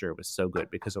texture was so good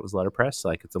because it was letterpress.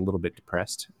 Like it's a little bit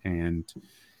depressed, and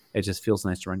it just feels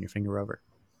nice to run your finger over.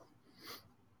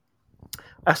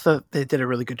 I thought they did a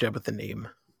really good job with the name.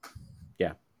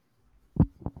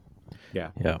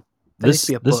 Yeah. This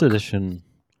edition,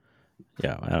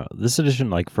 this edition,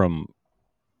 like from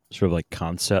sort of like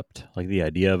concept, like the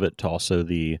idea of it, to also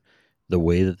the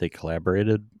way that they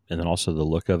collaborated, and then also the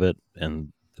look of it,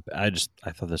 and I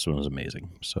thought this one was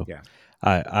amazing. So yeah,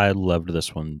 I loved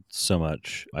this one so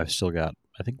much. I've still got,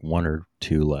 I think, 1 or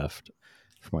 2 left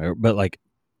but like,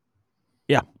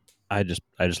 yeah, I just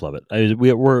love it.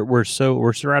 We're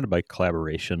surrounded by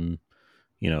collaboration,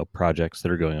 projects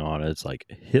that are going on. It's like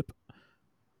hip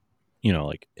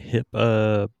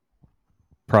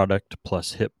product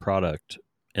plus hip product,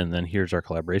 and then here's our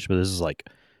collaboration. But this is like,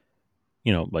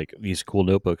 like these cool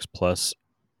notebooks plus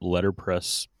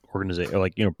letterpress organization,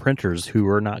 like printers who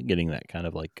are not getting that kind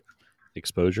of like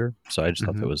exposure. So I just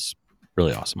thought that was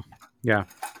really awesome. Yeah,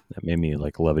 that made me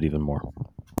like love it even more.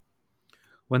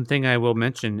 One thing I will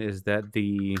mention is that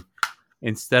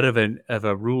instead of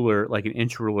a ruler, like an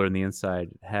inch ruler in the inside,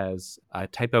 it has a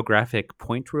typographic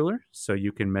point ruler, so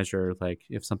you can measure like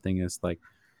if something is like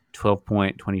 12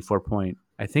 point, 24 point.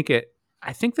 I think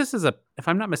this is if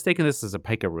I'm not mistaken, this is a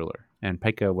pica ruler, and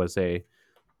pica was a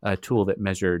tool that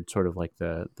measured sort of like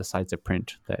the size of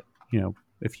print that,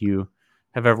 if you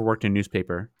have ever worked in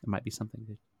newspaper, it might be something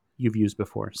that you've used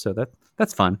before. So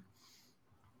that's fun.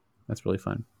 That's really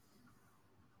fun.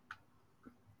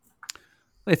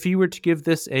 If you were to give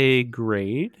this a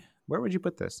grade, where would you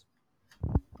put this?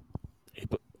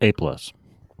 A plus.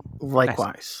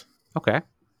 Likewise. Nice.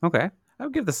 Okay. I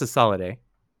would give this a solid A.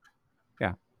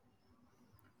 Yeah.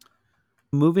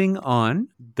 Moving on,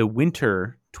 the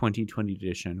winter 2020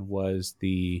 edition was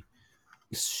the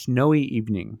Snowy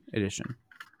Evening edition.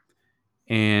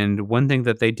 And one thing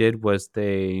that they did was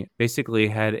they basically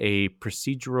had a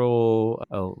procedural.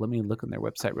 Oh, let me look on their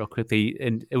website real quick.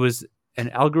 And it was an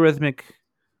algorithmic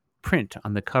print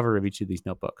on the cover of each of these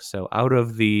notebooks. So out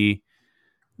of the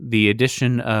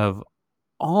edition of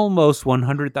almost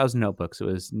 100,000 notebooks, it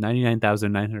was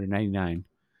 99,999.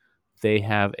 They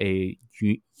have a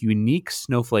unique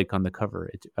snowflake on the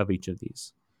cover of each of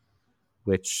these,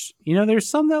 which, there's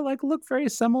some that like look very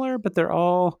similar, but they're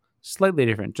all slightly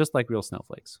different, just like real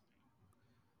snowflakes.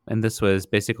 And this was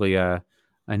basically a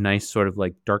a nice sort of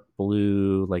like dark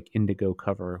blue, like indigo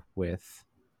cover with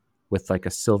like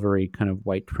a silvery kind of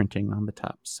white printing on the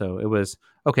top. So it was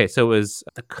okay. So it was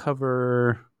the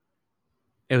cover.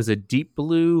 It was a deep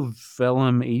blue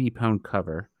vellum 80-pound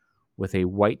cover with a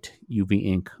white UV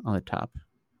ink on the top,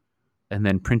 and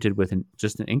then printed with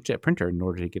just an inkjet printer in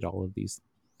order to get all of these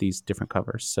different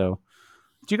covers. So,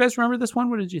 do you guys remember this one?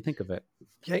 What did you think of it?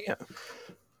 Yeah.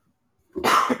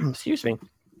 Excuse me.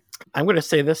 I'm going to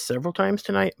say this several times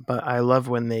tonight, but I love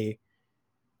when they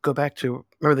go back to,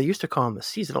 remember they used to call them the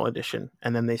seasonal edition,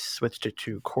 and then they switched it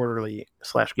to quarterly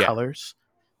 / colors.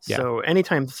 Yeah. So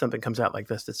anytime something comes out like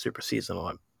this that's super seasonal,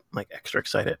 I'm like extra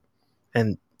excited.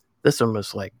 And this one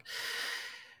was like,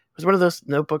 it was one of those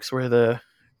notebooks where the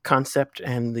concept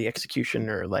and the execution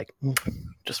are like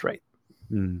just right.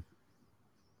 Mm.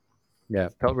 Yeah,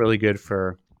 it felt really good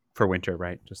for winter,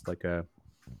 right? Just like a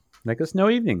snow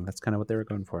evening. That's kind of what they were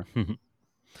going for.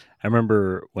 I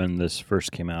remember when this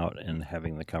first came out and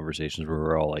having the conversations where we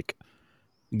were all like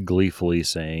gleefully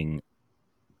saying,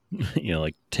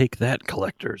 like, take that,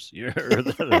 collectors.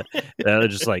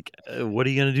 Just like, what are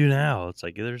you going to do now? It's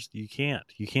like, you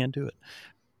can't do it.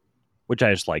 Which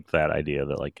I just liked that idea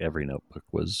that like every notebook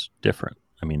was different.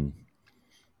 I mean,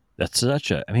 that's I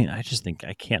just think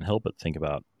I can't help but think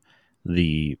about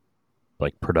the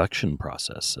like production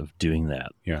process of doing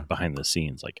that behind the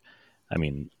scenes. Like, I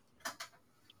mean,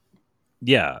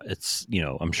 yeah, it's,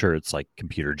 I'm sure it's like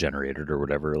computer generated or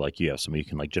whatever. Like you have somebody who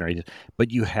can like generate it,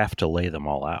 but you have to lay them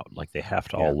all out. Like they have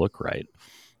to all look right.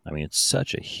 I mean, it's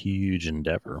such a huge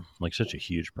endeavor, like such a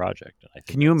huge project. I think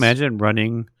can you imagine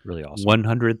running really awesome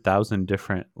 100,000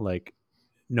 different like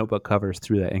notebook covers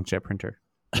through that inkjet printer?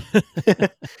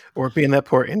 Or being that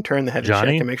poor intern that had to check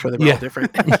Johnny? and make sure they were all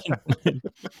different.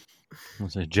 I'll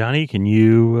say, Johnny, can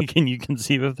you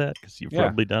conceive of that? Because you've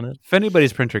probably done it. If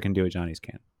anybody's printer can do it, Johnny's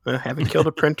can. I haven't killed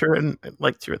a printer in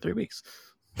like 2 or 3 weeks.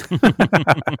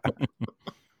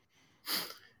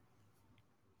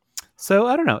 So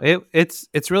I don't know.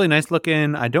 It's really nice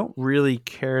looking. I don't really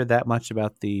care that much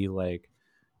about the like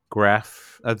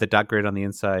graph of the dot grid on the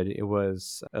inside. It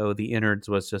was the innards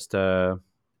was just a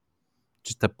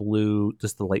blue,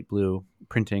 just the light blue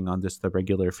printing on just the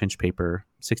regular Finch paper,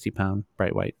 60-pound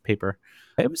bright white paper.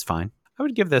 It was fine. I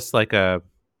would give this like a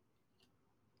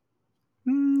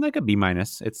B-.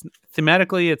 It's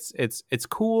thematically it's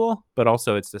cool, but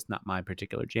also it's just not my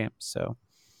particular jam. So,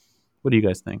 what do you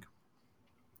guys think?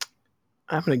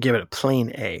 I'm going to give it a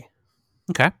plain A.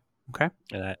 Okay.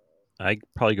 And I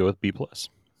probably go with B+.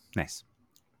 Nice.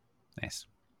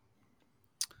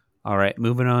 All right,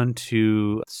 moving on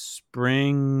to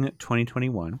spring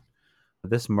 2021.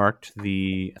 This marked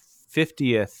the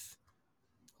 50th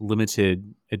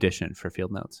limited edition for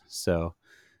Field Notes. So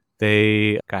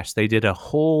they did a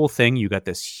whole thing. You got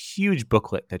this huge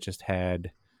booklet that just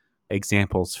had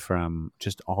examples from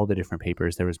just all the different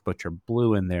papers. There was Butcher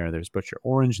Blue in there. There's Butcher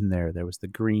Orange in there. There was the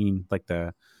green, like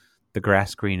the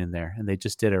grass green in there. And they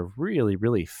just did a really,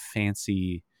 really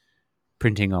fancy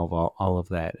printing of all of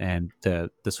that. And the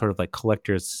sort of like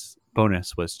collector's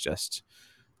bonus was just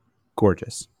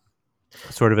gorgeous.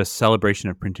 Sort of a celebration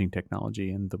of printing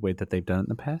technology and the way that they've done it in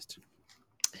the past.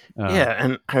 Yeah,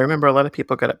 and I remember a lot of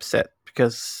people got upset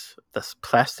because the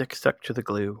plastic stuck to the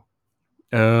glue.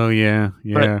 Oh, yeah.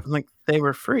 But like they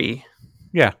were free.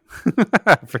 Yeah.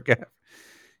 I forgot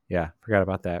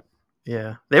about that.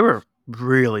 Yeah, they were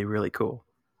really, really cool.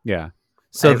 Yeah.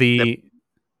 So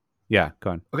yeah, go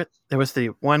on. Okay, there was the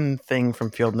one thing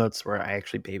from Field Notes where I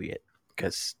actually baby it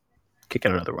because kick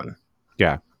out another one.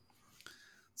 Yeah.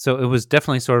 So it was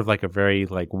definitely sort of like a very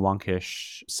like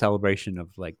wonkish celebration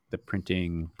of like the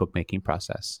printing bookmaking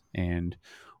process. And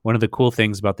one of the cool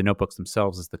things about the notebooks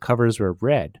themselves is the covers were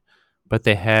red, but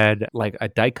they had like a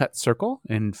die cut circle,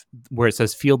 and where it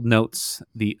says Field Notes,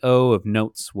 the O of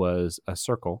notes was a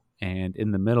circle, and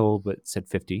in the middle but it said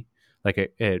 50. Like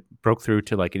it broke through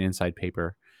to like an inside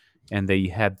paper. And they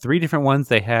had 3 different ones.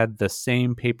 They had the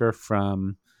same paper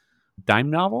from Dime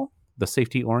Novel, the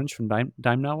Safety Orange from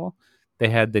Dime Novel. They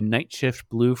had the Night Shift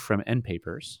Blue from End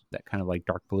Papers, that kind of like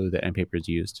dark blue that End Papers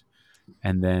used.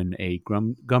 And then a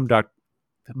gumdrop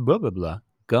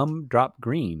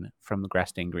green from the Grass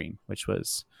Stain Green, which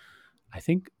was, I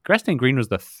think, Grass Stain Green was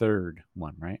the 3rd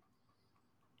one, right?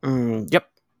 Yep.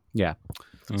 Yeah.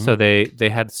 Mm-hmm. So they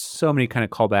had so many kind of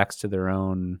callbacks to their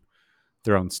own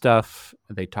stuff.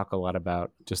 They talk a lot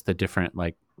about just the different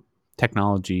like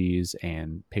technologies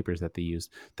and papers that they use.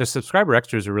 The subscriber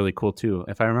extras are really cool too.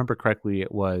 If I remember correctly,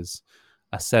 it was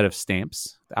a set of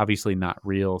stamps, obviously not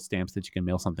real stamps that you can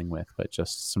mail something with, but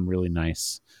just some really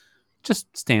nice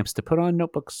just stamps to put on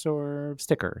notebooks or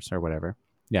stickers or whatever.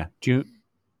 Yeah.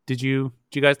 Did you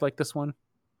guys like this one?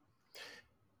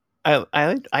 I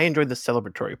enjoyed the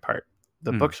celebratory part.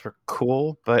 The books were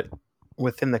cool, but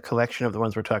within the collection of the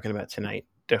ones we're talking about tonight,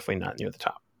 definitely not near the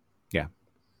top. Yeah.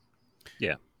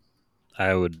 Yeah.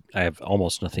 I have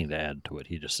almost nothing to add to what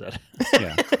he just said.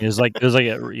 Yeah. It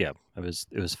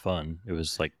was fun. It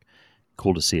was like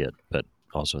cool to see it, but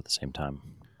also at the same time.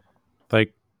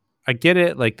 Like, I get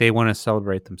it. Like, they want to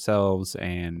celebrate themselves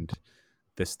and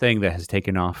this thing that has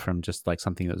taken off from just like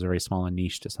something that was very small and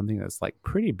niche to something that's like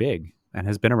pretty big and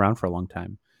has been around for a long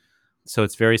time. So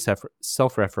it's very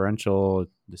self-referential.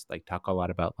 Just like talk a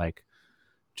lot about like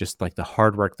just like the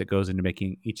hard work that goes into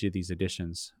making each of these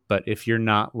editions. But if you're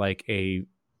not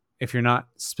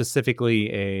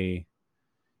specifically a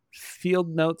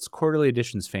Field Notes quarterly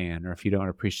editions fan, or if you don't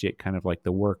appreciate kind of like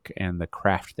the work and the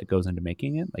craft that goes into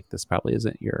making it, like this probably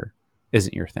isn't your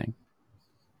thing.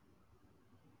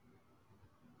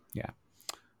 Yeah.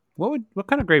 What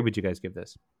kind of grade would you guys give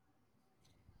this?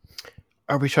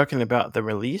 Are we talking about the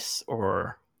release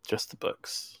or just the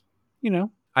books?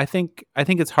 I think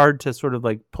it's hard to sort of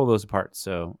like pull those apart.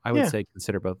 So I would say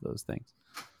consider both of those things.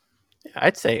 Yeah,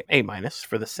 I'd say A-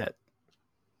 for the set.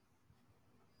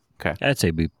 Okay. I'd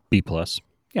say B+.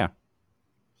 Yeah,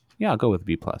 I'll go with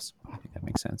B+. I think that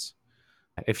makes sense.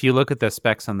 If you look at the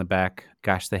specs on the back,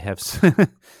 gosh, they have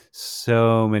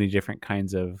so many different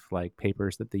kinds of like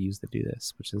papers that they use to do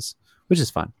this, which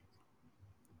is fun.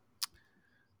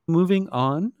 Moving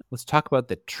on, let's talk about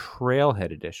the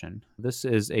Trailhead edition. This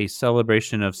is a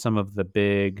celebration of some of the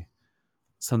big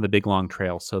long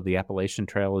trails. So the Appalachian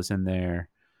Trail is in there.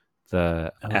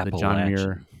 The John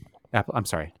Muir.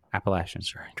 Appalachian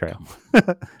Trail.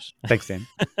 Thanks, Dan.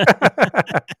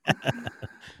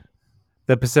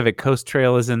 The Pacific Coast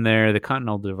Trail is in there. The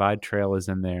Continental Divide Trail is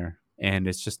in there. And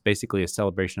it's just basically a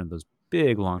celebration of those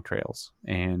big, long trails.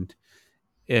 And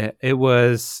it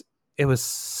was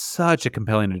such a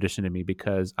compelling addition to me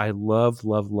because I loved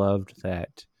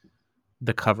that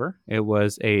the cover. It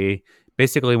was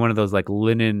basically one of those like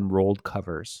linen rolled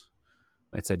covers.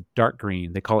 It's a dark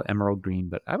green. They call it emerald green,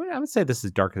 but I would say this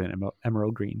is darker than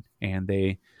emerald green. And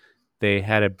they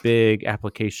had a big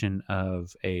application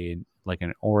of an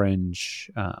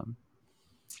orange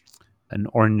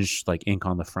like ink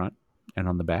on the front and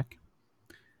on the back,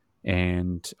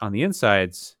 and on the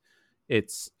insides,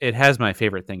 it has my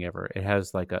favorite thing ever. It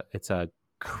has it's a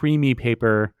creamy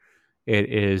paper.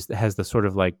 It has the sort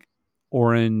of like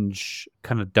orange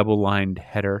kind of double lined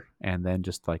header, and then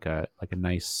just like a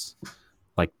nice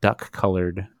like duck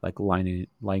colored like lining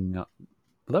up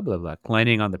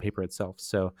lining on the paper itself.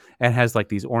 So it has like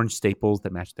these orange staples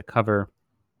that match the cover.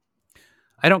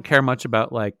 I don't care much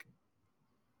about like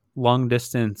long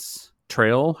distance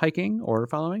trail hiking or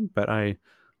following, but I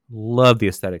love the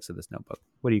aesthetics of this notebook.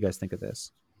 What do you guys think of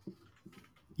this?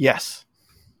 Yes.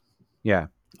 Yeah.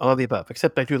 All of the above,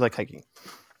 except I do like hiking.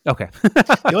 Okay.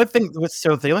 The only thing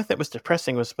that was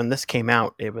depressing was when this came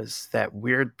out, it was that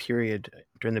weird period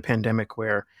during the pandemic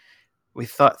where we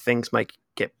thought things might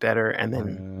get better, and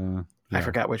then I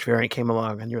forgot which variant came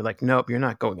along, and you're like, nope, you're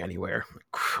not going anywhere.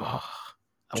 Like,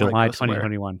 July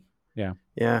 2021. Yeah.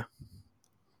 Yeah.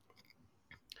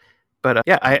 But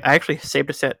I actually saved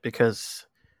a set because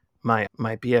my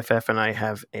BFF and I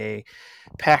have a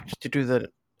pact to do the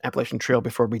Appalachian Trail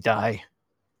before we die.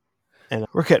 And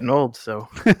we're getting old, so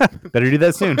better do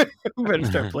that soon. Better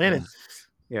start planning.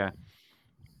 Yeah.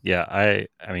 Yeah, I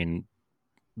mean,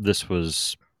 this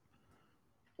was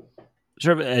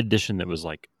sort of an edition that was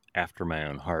like after my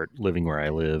own heart, living where I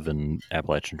live, and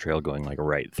Appalachian Trail going like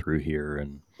right through here,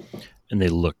 and they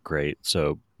look great.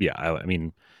 So yeah, I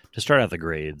mean, to start out the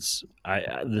grades,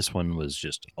 this one was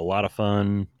just a lot of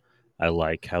fun. I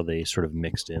like how they sort of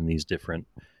mixed in these different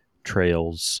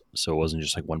trails, so it wasn't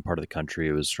just like one part of the country.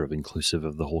 It was sort of inclusive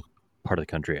of the whole part of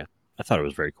the country. I thought it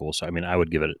was very cool. So I mean, I would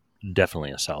give it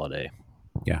definitely a solid A.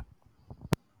 Yeah.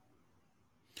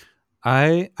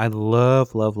 I love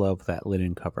that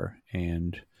linen cover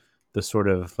and the sort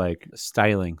of like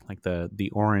styling, like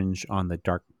the orange on the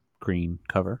dark green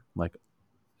cover. Like,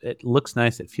 it looks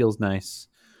nice, it feels nice.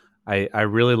 I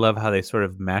really love how they sort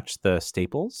of match the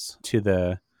staples to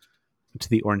the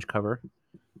orange cover.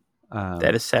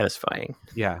 That is satisfying.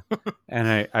 Yeah.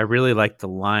 And I really like the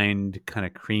lined kind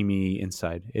of creamy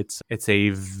inside. It's a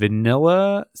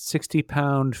vanilla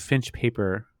 60-pound Finch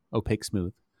paper, opaque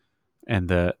smooth. And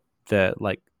the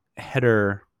like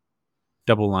header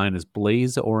double line is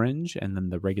blaze orange, and then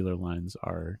the regular lines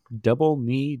are double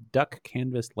knee duck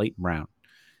canvas light brown.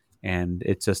 And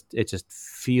it just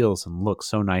feels and looks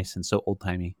so nice and so old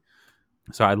timey.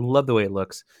 So I love the way it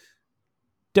looks.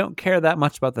 don't care that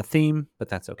much about the theme, but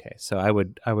that's okay. So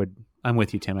I'm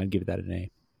with you, Tim. I'd give that an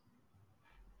A.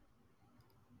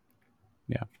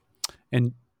 Yeah.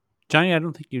 And Johnny, I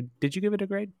don't think did you give it a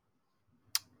grade?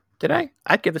 Did I?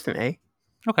 I'd give this an A.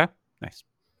 Okay. Nice.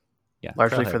 Yeah.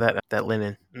 Largely for that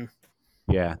linen.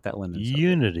 Yeah, that linen.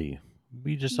 Unity.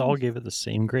 We just all gave it the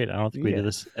same grade. I don't think we did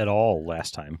this at all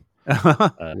last time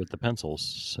with the pencils.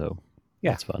 So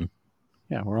that's fun.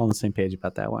 Yeah, we're all on the same page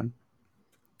about that one.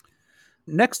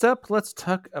 Next up, let's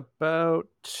talk about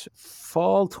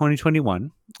fall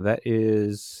 2021. That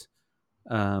is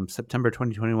September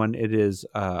 2021. It is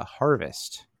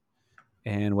Harvest.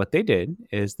 And what they did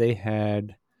is they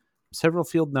had several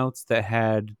field notes that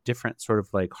had different sort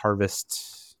of like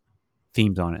harvest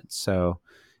themes on it. So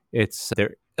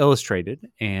they're illustrated,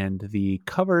 and the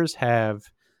covers have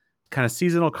kind of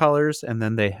seasonal colors, and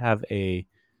then they have a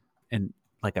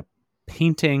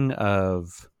painting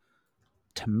of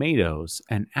tomatoes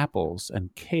and apples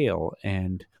and kale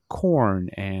and corn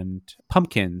and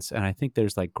pumpkins, and I think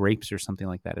there's like grapes or something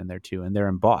like that in there too, and they're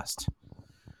embossed.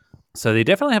 So they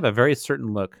definitely have a very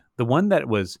certain look. The one that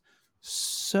was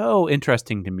so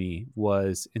interesting to me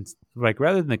was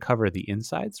rather than the cover, the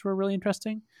insides were really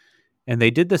interesting. And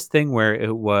they did this thing where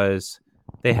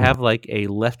they have like a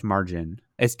left margin.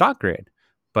 It's dot grid,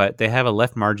 but they have a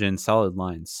left margin solid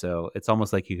lines. So it's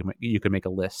almost like you could make a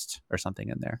list or something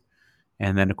in there.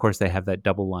 And then, of course, they have that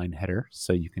double line header.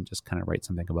 So you can just kind of write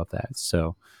something above that.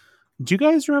 So do you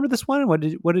guys remember this one? What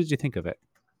did you think of it?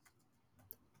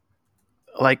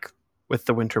 Like with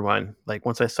the winter one, like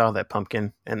once I saw that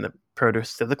pumpkin and the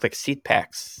produce, they looked like seed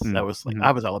packs. I was like,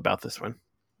 I was all about this one.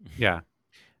 Yeah.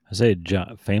 I say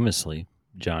famously,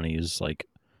 Johnny's like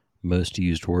most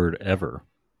used word ever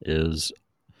is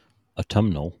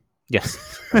autumnal.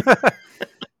 Yes.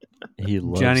 He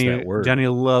loves that word. Johnny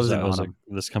loves so it. Like,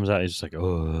 this comes out, he's just like,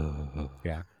 oh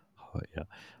yeah.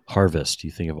 Harvest.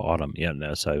 You think of autumn. Yeah,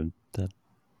 no, so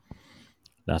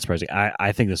not surprising.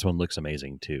 I think this one looks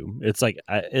amazing too. It's like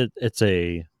it's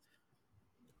a.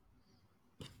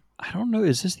 I don't know.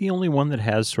 Is this the only one that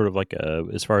has sort of like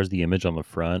as far as the image on the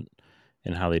front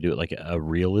and how they do it, like a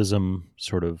realism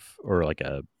sort of, or like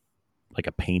a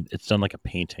paint? It's done like a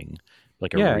painting,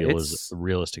 like a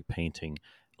realistic painting.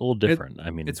 A little different.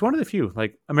 I mean, it's one of the few.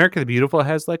 Like America the Beautiful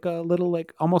has like a little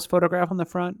like almost photograph on the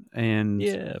front, and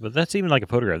yeah, but that's even like a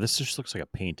photograph. This just looks like a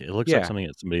paint. It looks like something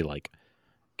that somebody like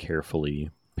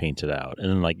carefully painted out, and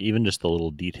then like even just the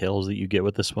little details that you get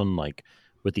with this one, like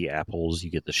with the apples, you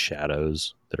get the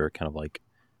shadows that are kind of like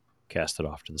casted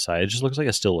off to the side. It just looks like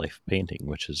a still life painting,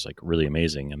 which is like really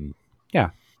amazing. And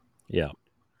yeah,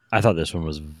 I thought this one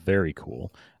was very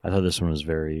cool. I thought this one was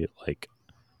very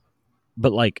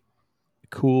but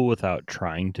cool without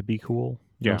trying to be cool.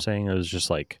 You know what I'm saying? It was just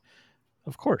like,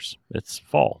 of course, it's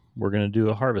fall. We're going to do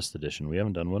a harvest edition. We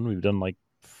haven't done one. We've done like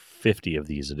 50 of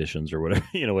these editions or whatever,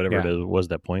 whatever it was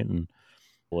that point. And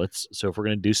so if we're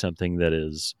going to do something that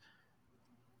is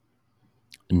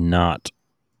not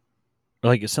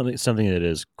like something that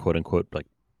is quote unquote like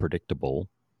predictable,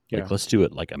 let's do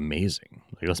it like amazing.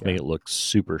 Like let's make it look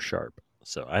super sharp.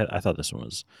 So I thought this one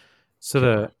was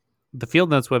The Field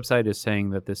Notes website is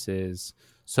saying that this is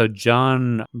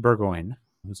John Burgoyne,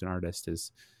 who's an artist,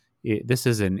 this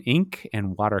is an ink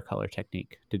and watercolor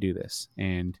technique to do this,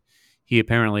 and he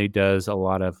apparently does a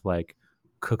lot of like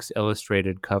Cook's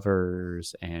Illustrated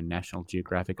covers and National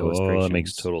Geographic illustrations. Oh, that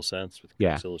makes total sense with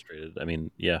Cook's Illustrated. I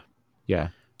mean,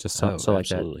 just so like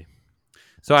absolutely. that.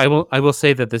 So I will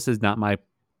say that this is not my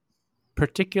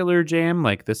particular jam.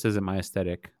 Like this isn't my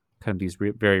aesthetic. Kind of these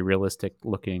very realistic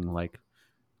looking like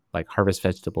harvest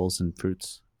vegetables and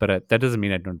fruits, but that doesn't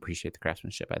mean I don't appreciate the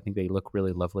craftsmanship. I think they look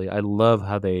really lovely. I love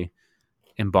how they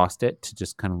embossed it to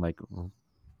just kind of like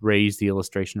raise the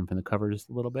illustration from the covers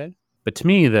a little bit. But to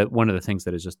me, that one of the things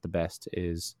that is just the best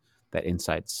is that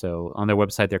insight. So on their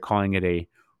website, they're calling it a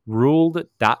ruled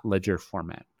dot ledger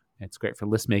format. It's great for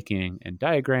list making and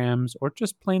diagrams, or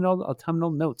just plain old autumnal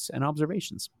notes and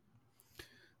observations.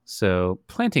 So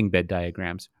planting bed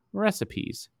diagrams,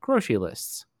 recipes, grocery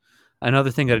lists.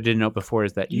 Another thing that I didn't know before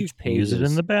is that each page use it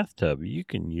in the bathtub. You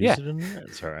can use it in the.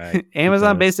 It's all right.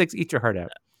 Amazon Basics, eat your heart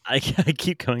out. I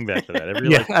keep coming back to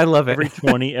that. I love it.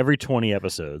 Every 20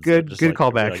 episodes. Good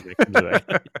callback.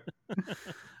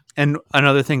 And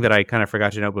another thing that I kind of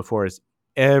forgot to note before is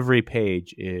every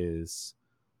page is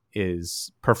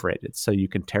perforated, so you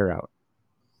can tear out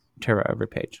every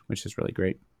page, which is really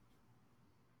great.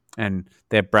 And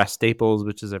they have brass staples,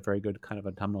 which is a very good kind of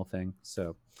autumnal thing.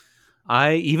 So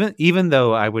I even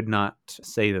though I would not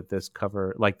say that this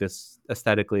cover like this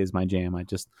aesthetically is my jam, I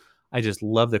just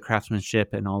love the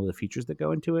craftsmanship and all the features that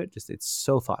go into it. Just it's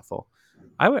so thoughtful.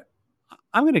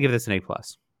 I'm going to give this an A+.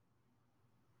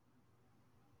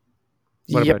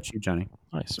 What Yep. about you, Johnny?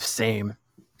 Nice. Same.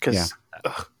 Because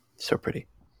so pretty.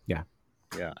 Yeah,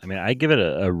 I mean, I give it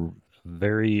a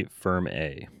very firm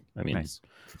A. I mean, Nice.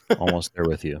 almost there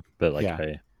with you, but like,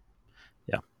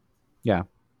 Yeah.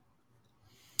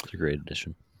 It's a great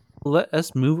addition. Let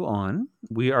us move on.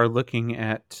 We are looking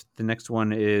at the next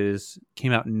one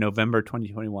came out in November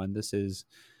 2021. This is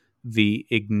The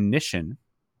Ignition.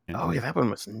 Oh, yeah, that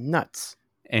one was nuts.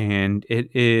 And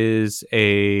it is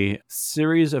a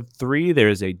series of 3. There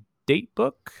is a date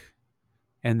book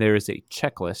and there is a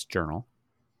checklist journal.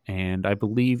 And I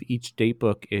believe each date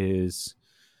book is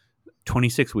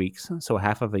 26 weeks, so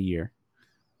half of a year.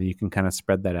 You can kind of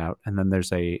spread that out. And then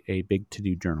there's a big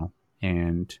to-do journal.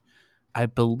 And I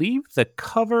believe the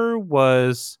cover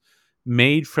was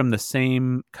made from the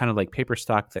same kind of like paper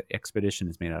stock that Expedition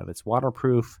is made out of. It's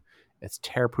waterproof. It's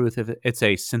tear-proof. It's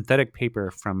a synthetic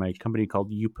paper from a company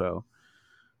called Yupo.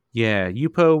 Yeah,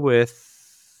 Yupo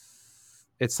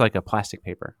it's like a plastic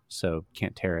paper, so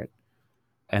can't tear it.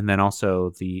 And then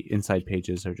also the inside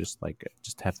pages are just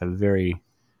have a very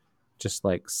just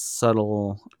like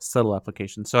subtle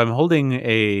application. So I'm holding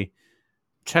a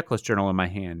checklist journal in my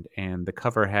hand, and the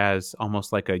cover has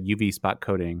almost like a UV spot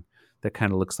coating that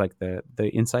kind of looks like the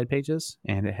inside pages,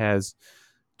 and it has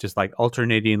just like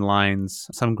alternating lines,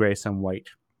 some gray, some white,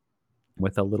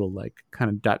 with a little like kind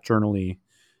of dot journal-y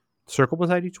circle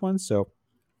beside each one. So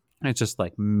it's just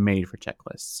like made for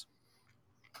checklists.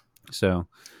 So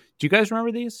do you guys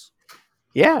remember these?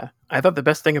 Yeah, I thought the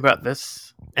best thing about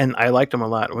this, and I liked them a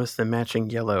lot, was the matching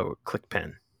yellow click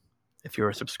pen. If you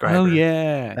were a subscriber. Oh,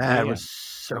 yeah. That was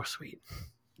so sweet.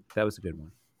 That was a good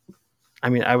one. I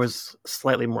mean, I was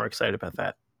slightly more excited about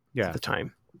that at the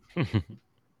time.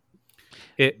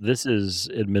 This is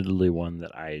admittedly one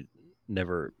that I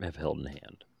never have held in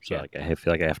hand. So like I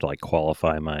feel like I have to like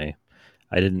qualify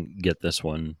I didn't get this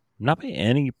one, not by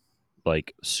any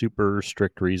like super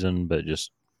strict reason, but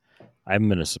just I haven't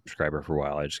been a subscriber for a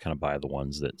while. I just kind of buy the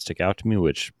ones that stick out to me,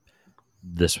 which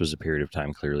this was a period of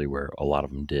time clearly where a lot of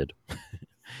them did.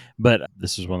 But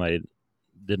this is one I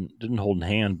didn't hold in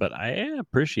hand, but I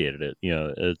appreciated it. You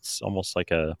know, it's almost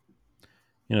like a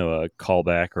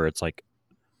callback, or it's like,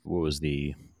 what was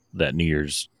that New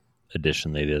Year's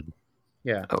edition they did?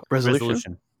 Yeah. Oh,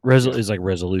 Resolution. Is like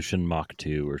Resolution Mach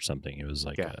 2 or something. It was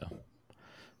like,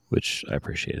 which I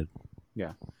appreciated.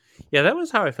 Yeah. Yeah, that was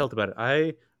how I felt about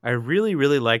it. I really,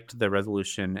 really liked the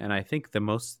Resolution, and I think the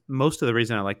most of the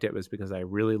reason I liked it was because I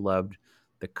really loved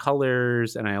the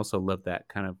colors, and I also loved that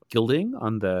kind of gilding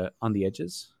on the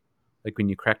edges. Like when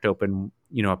you cracked open,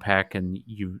 a pack, and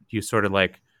you sort of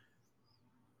like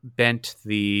bent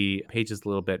the pages a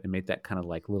little bit and made that kind of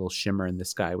like little shimmer in the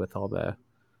sky with all the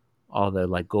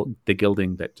like gold, the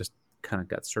gilding that just kind of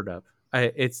got stirred up.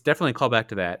 It's definitely a call back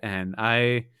to that, and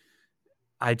I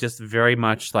just very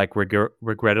much like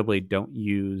regrettably don't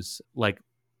use like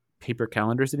paper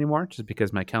calendars anymore, just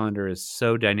because my calendar is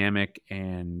so dynamic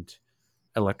and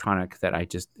electronic that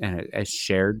it's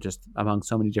shared just among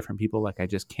so many different people. Like I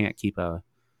just can't keep a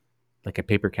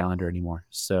paper calendar anymore.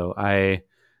 So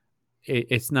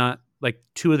it's not like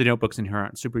 2 of the notebooks in here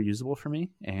aren't super usable for me.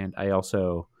 And I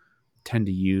also tend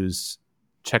to use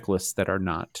checklists that are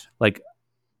not like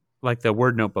the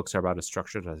Word notebooks are about as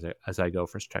structured as I go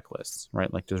for checklists,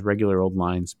 right? Like just regular old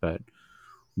lines, but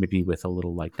maybe with a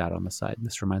little like dot on the side.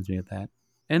 This reminds me of that.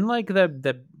 And like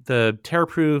the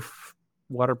tear-proof,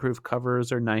 waterproof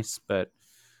covers are nice, but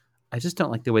I just don't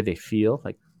like the way they feel.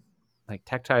 Like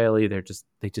tactilely,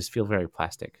 they just feel very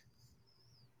plastic.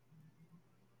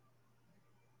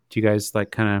 Do you guys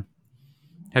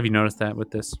have you noticed that with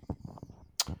this?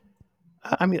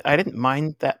 I mean, I didn't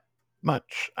mind that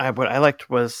much. What I liked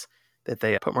was that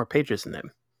they put more pages in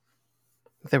them.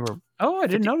 They were. Oh, I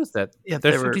didn't notice that. Yeah,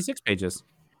 there's 56 pages.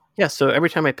 Yeah, so every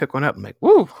time I pick one up, I'm like,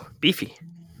 "Woo, beefy."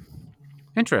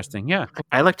 Interesting. Yeah,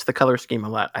 I liked the color scheme a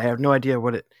lot. I have no idea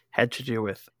what it had to do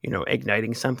with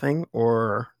igniting something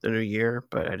or the new year,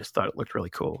 but I just thought it looked really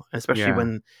cool, especially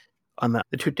when on the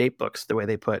 2 date books, the way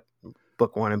they put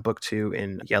book 1 and book 2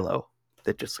 in yellow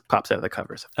that just pops out of the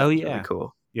covers. Oh yeah, really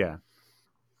cool. Yeah.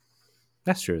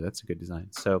 That's true. That's a good design.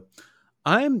 So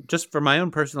I'm just for my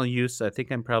own personal use, I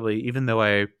think I'm probably, even though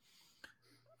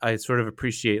I sort of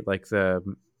appreciate like the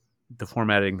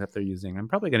formatting that they're using, I'm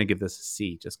probably going to give this a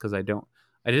C, just because I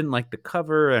didn't like the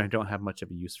cover and I don't have much of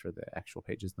a use for the actual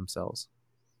pages themselves.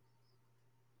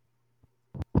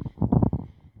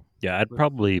 Yeah, I'd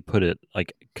probably put it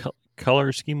like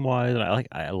color scheme wise,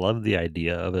 I love the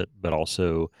idea of it, but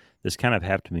also this kind of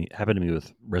happened to me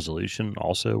with Resolution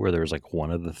also, where there was like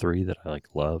one of the three that I like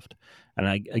loved. And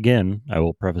I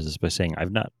will preface this by saying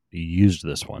I've not used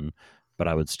this one, but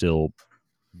I would still,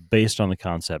 based on the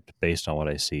concept, based on what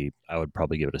I see, I would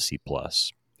probably give it a C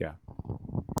plus. Yeah.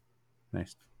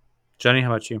 Nice. Johnny,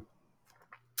 how about you?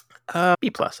 B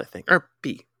plus, I think, or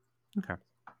B. Okay.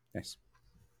 Nice.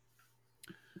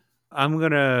 I'm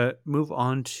going to move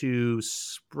on to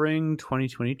spring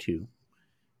 2022.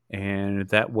 And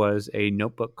that was a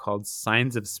notebook called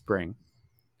Signs of Spring.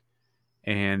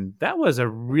 And that was a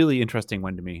really interesting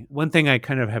one to me. One thing I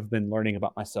kind of have been learning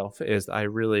about myself is I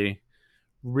really,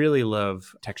 really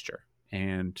love texture.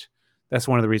 And that's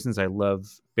one of the reasons I love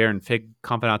Bear and Fig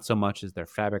Confidant so much is they're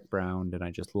fabric brown. And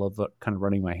I just love kind of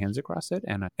running my hands across it.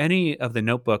 And any of the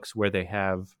notebooks where they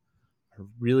have a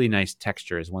really nice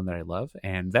texture is one that I love.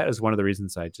 And that is one of the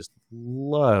reasons I just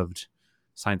loved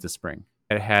Signs of Spring.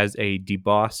 It has a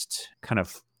debossed kind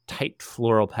of tight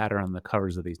floral pattern on the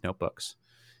covers of these notebooks.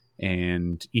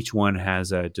 And each one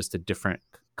has just a different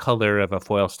color of a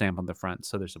foil stamp on the front.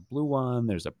 So there's a blue one,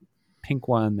 there's a pink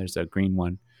one, there's a green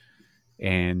one.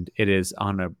 And it is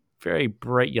on a very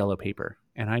bright yellow paper.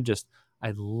 And I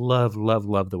love, love,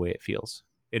 love the way it feels.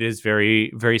 It is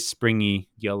very, very springy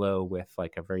yellow with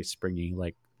like a very springy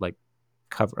like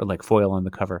cover, like foil on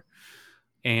the cover.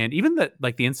 And even the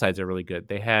insides are really good.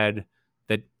 They had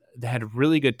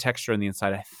really good texture on the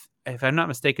inside. If I'm not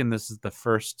mistaken, this is the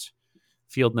first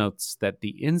field notes that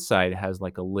the inside has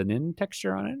like a linen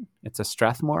texture on it. It's a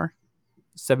Strathmore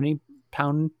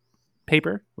 70-pound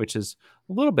paper, which is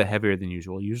a little bit heavier than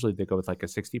usual. Usually they go with like a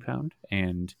 60-pound.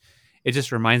 And it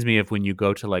just reminds me of when you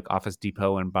go to like Office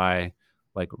Depot and buy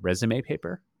like resume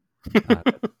paper.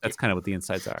 That's kind of what the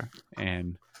insides are.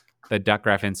 And the Dot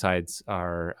Graph insides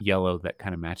are yellow that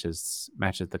kind of matches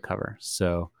the cover.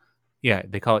 So yeah,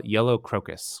 they call it yellow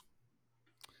crocus.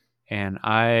 And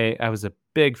I was a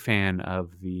big fan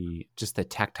of the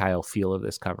tactile feel of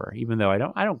this cover, even though I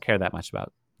don't care that much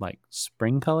about like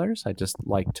spring colors. I just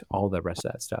liked all the rest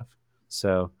of that stuff.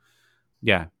 So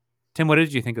yeah. Tim, what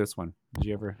did you think of this one? Did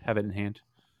you ever have it in hand?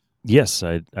 Yes,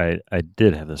 I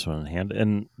did have this one in hand,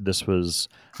 and I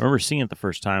remember seeing it the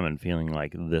first time and feeling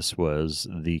like this was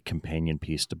the companion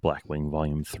piece to Blackwing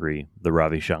Volume 3, the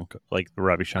Ravi Shankar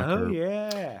edition.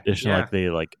 Yeah.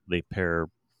 They pair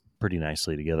pretty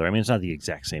nicely together. I mean, it's not the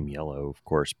exact same yellow, of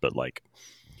course, but like,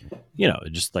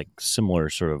 just like similar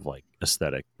sort of like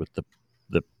aesthetic with the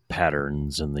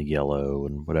patterns and the yellow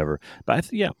and whatever. But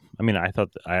I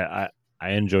thought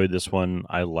I enjoyed this one.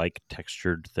 I like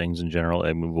textured things in general.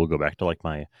 I mean, we'll go back to like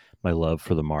my love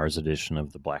for the Mars edition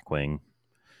of the Blackwing,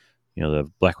 the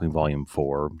Blackwing Volume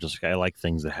 4. I like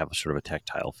things that have a sort of a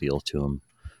tactile feel to them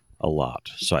a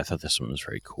lot. So I thought this one was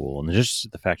very cool. And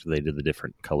just the fact that they did the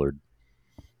different colored,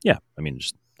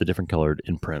 just the different colored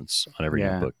imprints on every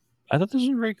notebook. I thought this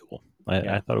was very cool.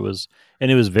 I thought it was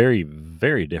very,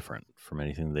 very different from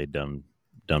anything they'd done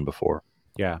before.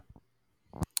 Yeah.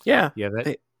 Yeah. Yeah.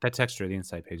 That texture of the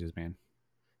inside pages, man.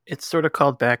 It's sort of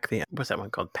called back what's that one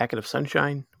called? Packet of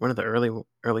Sunshine, one of the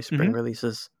early spring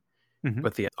releases,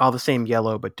 with all the same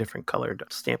yellow but different colored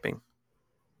stamping.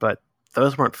 But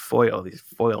those weren't foil. The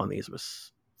foil on these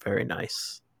was very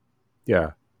nice.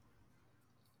 Yeah.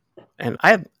 And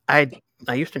I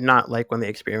used to not like when they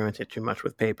experimented too much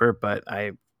with paper, but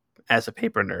I, as a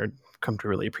paper nerd, come to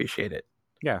really appreciate it.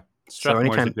 Yeah.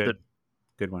 Strathmore's a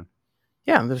good one.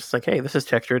 Yeah, they're just like, hey, this is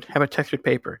textured. Have a textured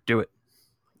paper. Do it.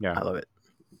 Yeah. I love it.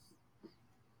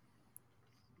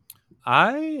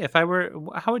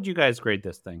 How would you guys grade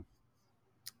this thing?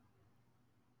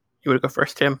 You want to go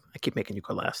first, Tim? I keep making you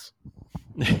go last.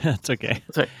 That's okay.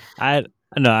 Sorry.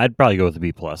 I'd probably go with a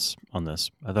B plus on this.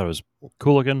 I thought it was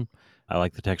cool looking. I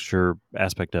like the texture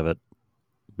aspect of it.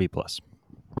 B plus.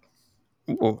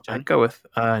 Ooh, I'd go with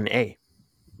an A.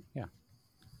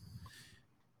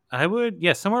 I would,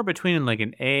 somewhere between like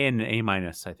an A and an A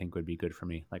minus, I think would be good for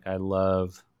me. Like I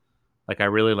love I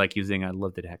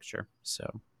love the texture.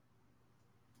 So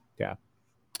yeah.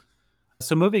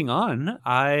 So moving on,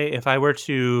 if I were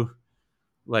to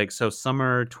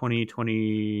summer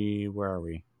 2020, where are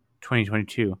we?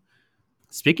 2022.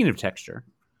 Speaking of texture,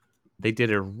 they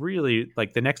did a really,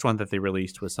 the next one that they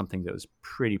released was something that was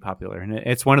pretty popular. And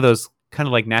it's one of those kind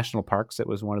of like national parks. It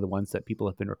was one of the ones that people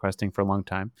have been requesting for a long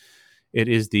time. It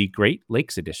is the Great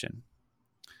Lakes edition.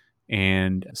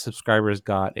 And subscribers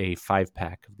got a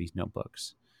 5-pack of these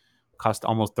notebooks. Cost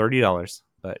almost $30,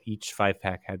 but each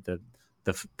 5-pack had the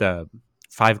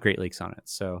 5 Great Lakes on it.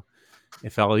 So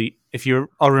if you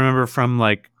all remember from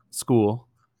like school,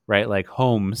 right? Like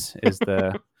Holmes is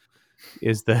the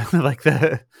is the like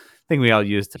the thing we all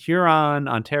use. Huron,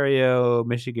 Ontario,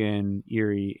 Michigan,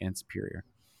 Erie, and Superior.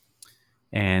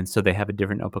 And so they have a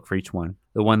different notebook for each one.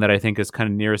 The one that I think is kind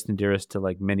of nearest and dearest to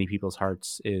like many people's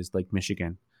hearts is Lake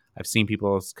Michigan. I've seen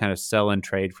people kind of sell and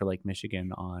trade for Lake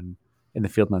Michigan in the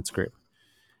Field Notes group.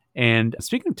 And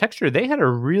speaking of texture, they had a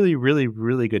really, really,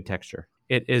 really good texture.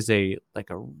 It is a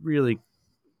really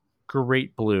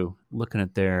great blue. Looking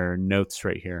at their notes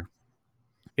right here,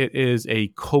 it is a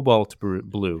cobalt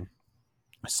blue,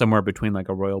 somewhere between like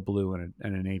a royal blue and a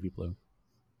navy blue.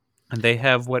 And they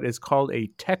have what is called a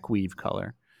tech weave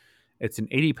color. It's an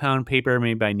 80-pound paper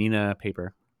made by Neenah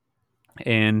Paper.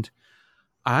 And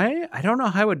I don't know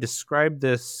how I would describe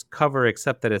this cover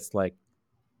except that it's like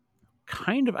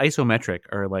kind of isometric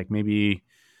or like maybe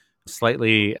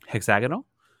slightly hexagonal.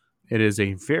 It is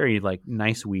a very like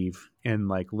nice weave in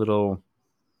like little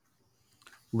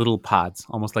pods,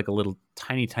 almost like a little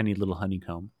tiny little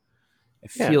honeycomb.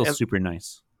 It feels super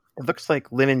nice. It looks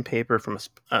like linen paper from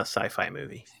a sci-fi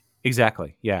movie.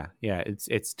 Exactly. Yeah.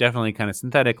 It's definitely kind of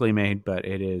synthetically made, but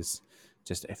it is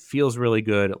just, it feels really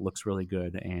good. It looks really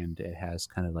good. And it has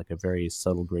kind of like a very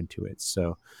subtle grid to it.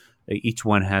 So each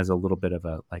one has a little bit of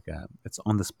it's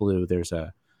on this blue. There's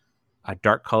a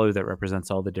dark color that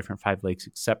represents all the different 5 lakes,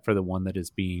 except for the one that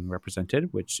is being represented, in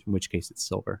which case it's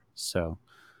silver. So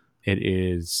it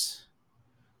is,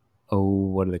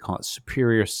 what do they call it?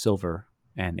 Superior silver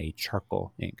and a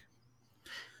charcoal ink.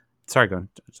 Sorry, go on,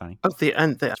 Sonny.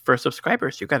 For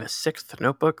subscribers, you got a 6th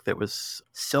notebook that was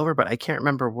silver, but I can't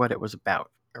remember what it was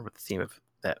about or what the theme of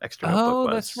that extra notebook was.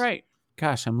 Oh, that's right.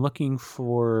 Gosh, I'm looking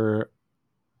for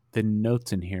the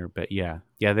notes in here, but yeah,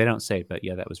 they don't say, but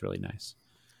yeah, that was really nice.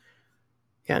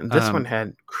 Yeah, and this one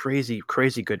had crazy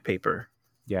good paper.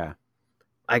 Yeah.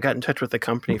 I got in touch with the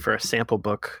company for a sample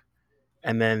book,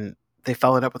 and then they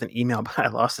followed up with an email, but I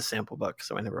lost the sample book,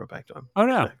 so I never wrote back to them. Oh,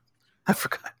 no. I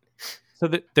forgot. So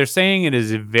they're saying it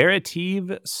is a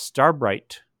Veritive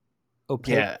Starbright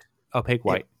opaque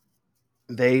white.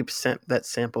 They sent that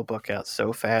sample book out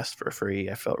so fast for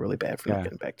free. I felt really bad for not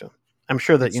getting back to them. I'm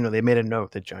sure that they made a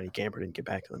note that Johnny Gamber didn't get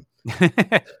back to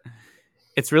them.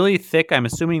 It's really thick. I'm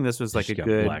assuming this was like a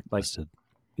good blacklisted.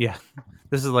 This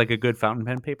is like a good fountain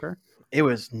pen paper. It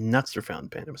was nuts for fountain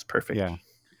pen. It was perfect. Yeah.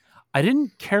 I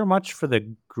didn't care much for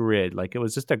the grid. Like it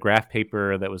was just a graph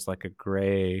paper that was like a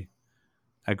gray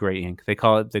ink. They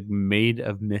call it the Made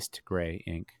of Mist gray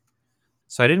ink.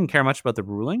 So I didn't care much about the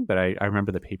ruling, but I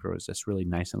remember the paper was just really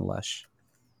nice and lush.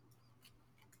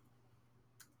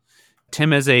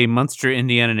 Tim, as a Munster,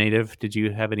 Indiana native, did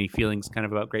you have any feelings kind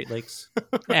of about Great Lakes?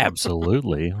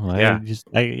 Absolutely.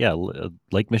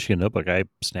 Lake Michigan notebook. I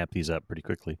snapped these up pretty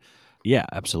quickly. Yeah,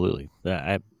 absolutely.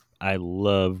 I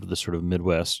loved the sort of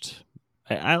Midwest.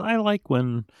 I like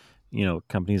when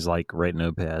companies like Write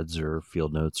Notepads or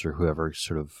Field Notes or whoever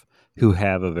who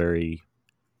have a very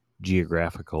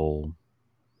geographical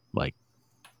like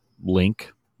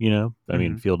link. I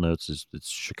mean, Field Notes it's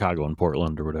Chicago and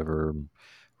Portland or whatever.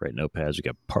 Write Notepads, you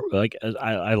got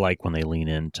I like when they lean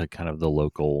into kind of the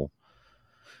local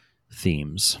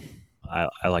themes.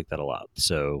 I like that a lot.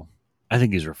 So I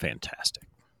think these are fantastic.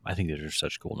 I think these are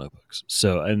such cool notebooks.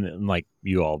 So and like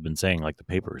you all have been saying, like the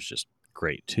paper is just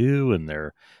great too, and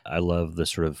I love the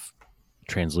sort of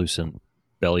translucent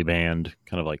belly band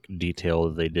kind of like detail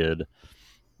that they did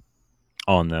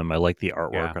on them. I like the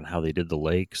artwork on how they did the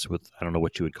lakes with, I don't know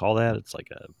what you would call that. It's like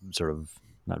a sort of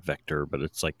not vector, but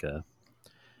it's like a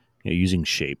using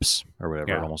shapes or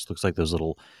whatever. It almost looks like those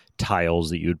little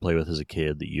tiles that you would play with as a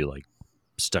kid that you like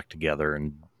stuck together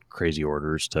in crazy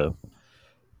orders to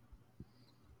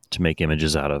make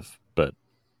images out of. But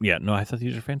yeah, no, I thought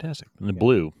these are fantastic. And the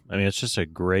blue, I mean, it's just a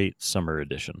great summer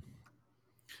edition.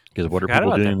 Because what are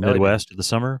people doing in the Midwest in the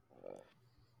summer?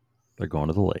 They're going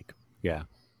to the lake. Yeah.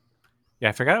 Yeah,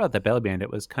 I forgot about the belly band.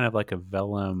 It was kind of like a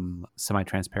vellum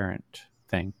semi-transparent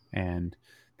thing. And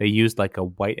they used like a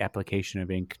white application of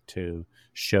ink to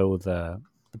show the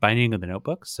binding of the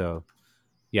notebook. So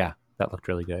yeah, that looked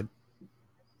really good.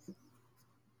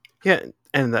 Yeah,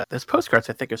 and those postcards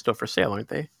I think are still for sale, aren't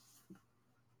they?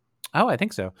 Oh, I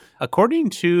think so.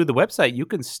 According to the website, you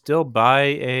can still buy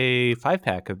a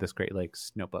 5-pack of this Great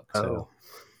Lakes notebook. So.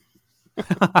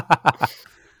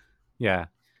 Yeah.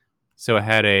 So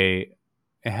it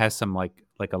has some like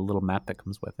a little map that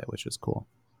comes with it, which is cool.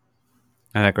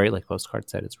 And that Great Lake postcard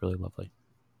set is really lovely.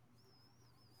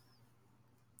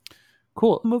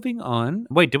 Cool. Moving on.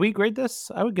 Wait, do we grade this?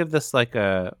 I would give this like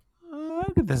I'll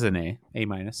give this an A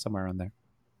minus, somewhere around there.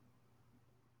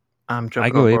 I'm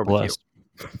jumping I go on A board with plus. you.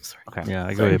 Sorry. Okay. Yeah,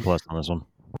 I go A plus on this one.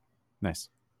 Nice.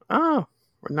 Oh,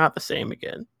 we're not the same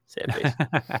again. Sad face.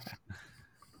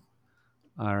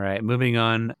 All right, moving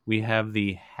on. We have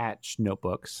the Hatch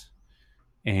notebooks,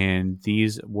 and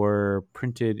these were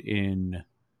printed in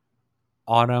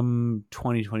autumn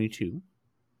 2022,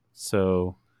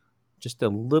 so just a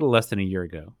little less than a year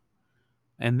ago.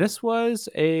 And this was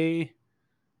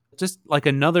just like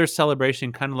another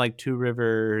celebration, kind of like Two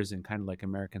Rivers and kind of like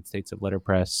American States of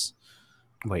Letterpress.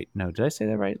 Wait, no, did I say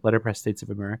that right? Letterpress States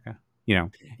of America.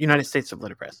 United States of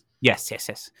Letterpress. Yes.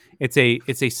 It's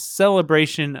a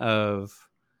celebration of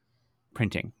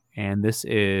printing, and this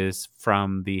is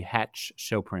from the Hatch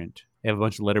show print. They have a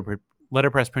bunch of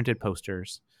letterpress printed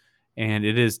posters, and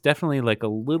it is definitely like a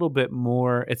little bit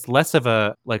more. It's less of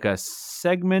a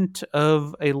segment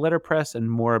of a letterpress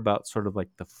and more about sort of like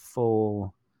the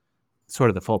full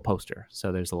poster.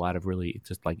 So there's a lot of really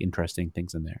just like interesting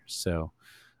things in there. So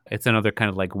it's another kind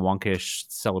of like wonkish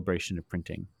celebration of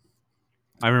printing.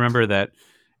 I remember that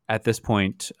at this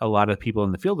point, a lot of people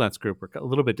in the Field Notes group were a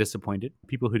little bit disappointed.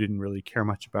 People who didn't really care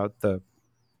much about the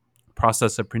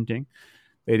process of printing,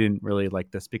 they didn't really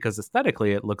like this because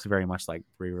aesthetically it looks very much like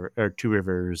Two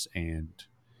Rivers and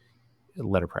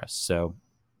letterpress. So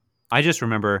I just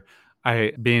remember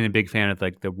being a big fan of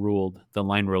like the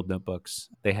line ruled notebooks.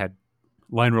 They had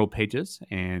line ruled pages,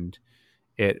 and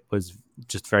it was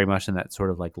just very much in that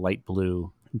sort of like light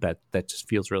blue that just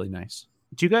feels really nice.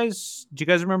 Do you guys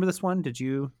remember this one? Did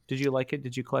you like it?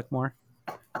 Did you collect more?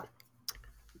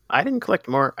 I didn't collect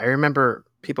more. I remember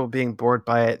people being bored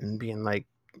by it and being like,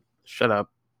 "Shut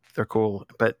up, they're cool."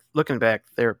 But looking back,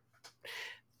 they're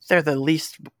the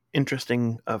least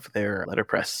interesting of their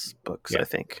letterpress books, I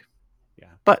think.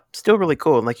 Yeah. But still really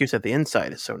cool. And like you said, the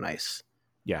inside is so nice.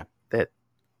 Yeah. That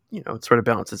it sort of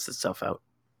balances itself out.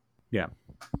 Yeah.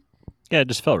 Yeah, it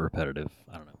just felt repetitive.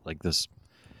 I don't know, like this.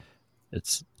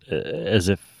 It's as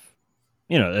if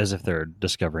they're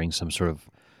discovering some sort of,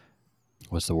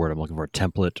 what's the word I'm looking for,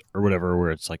 template or whatever,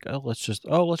 where it's like, let's just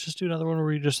do another one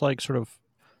where you just like sort of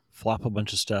flop a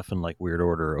bunch of stuff in like weird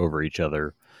order over each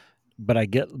other. But I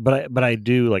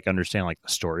do like understand like the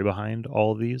story behind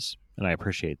all of these, and I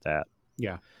appreciate that.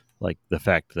 Yeah. Like the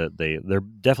fact that they're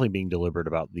definitely being deliberate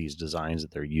about these designs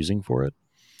that they're using for it.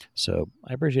 So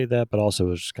I appreciate that, but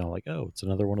also it's just kind of like, it's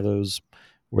another one of those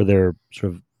where they're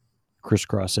sort of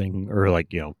crisscrossing or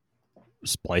like,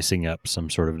 splicing up some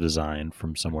sort of design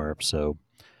from somewhere. So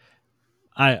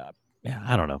I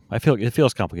don't know. I feel it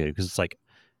feels complicated because it's like,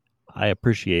 I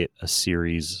appreciate a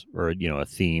series or, a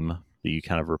theme that you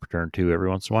kind of return to every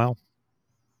once in a while.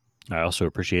 I also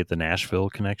appreciate the Nashville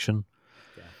connection,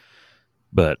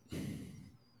 but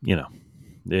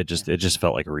it just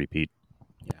felt like a repeat.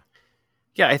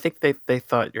 Yeah, I think they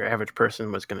thought your average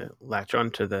person was going to latch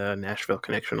onto the Nashville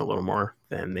connection a little more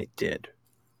than they did.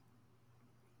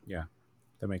 Yeah,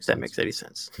 that makes any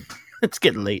sense. It's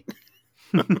getting late.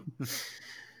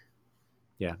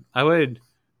 Yeah, how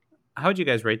would you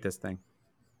guys rate this thing?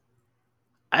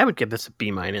 I would give this a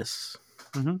B-.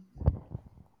 Mm-hmm.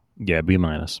 Yeah, B-.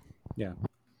 Yeah,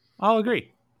 I'll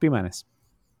agree. B-.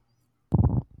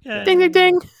 Yeah. Ding, ding,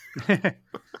 ding.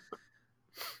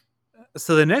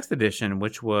 So the next edition,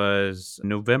 which was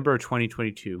November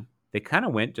 2022, they kind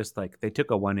of went just like they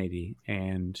took a 180,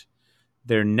 and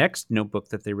their next notebook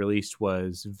that they released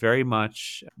was very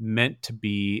much meant to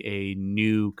be a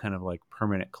new kind of like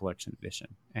permanent collection edition,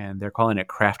 and they're calling it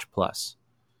Craft Plus.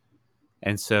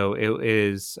 And so it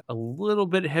is a little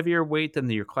bit heavier weight than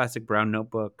your classic brown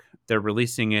notebook. They're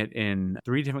releasing it in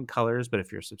 3 different colors, but if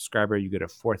you're a subscriber, you get a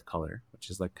 4th color, which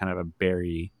is like kind of a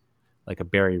berry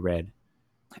red.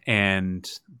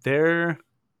 And I'm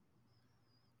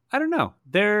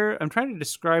trying to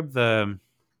describe the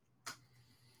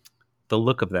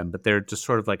look of them, but they're just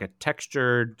sort of like a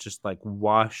textured, just like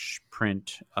wash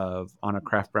print on a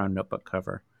craft brown notebook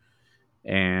cover.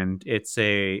 And it's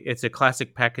a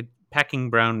classic packing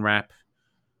brown wrap,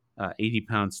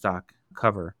 80-pound stock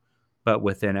cover, but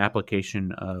with an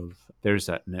application of, there's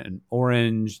an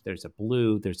orange, there's a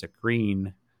blue, there's a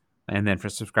green, and then for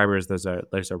subscribers, there's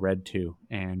a red too.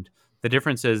 And the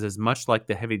difference is much like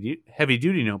the heavy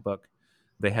duty notebook,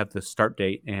 they have the start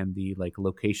date and the like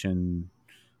location,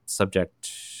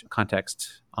 subject,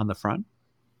 context on the front.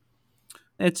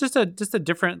 It's just a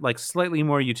different, like slightly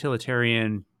more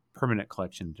utilitarian permanent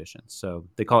collection edition. So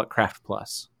they call it Craft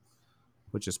Plus,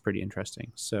 which is pretty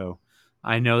interesting. So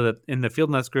I know that in the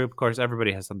Field Notes group, of course,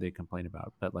 everybody has something to complain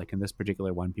about. But like in this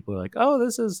particular one, people are like,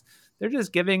 they're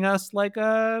just giving us like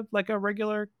a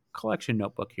regular collection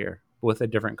notebook here with a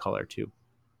different color too.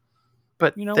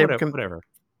 But whatever.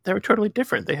 They were totally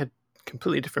different. They had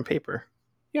completely different paper.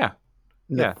 Yeah.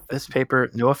 This paper,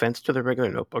 no offense to the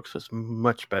regular notebooks, was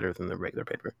much better than the regular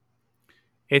paper.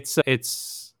 It's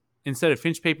instead of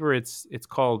Finch paper, it's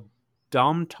called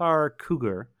Domtar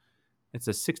Cougar. It's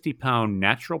a 60-pound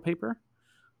natural paper,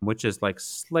 which is like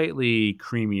slightly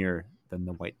creamier than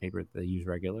the white paper that they use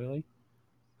regularly.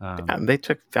 They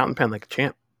took fountain pen like a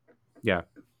champ. Yeah.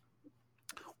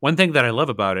 One thing that I love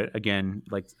about it, again,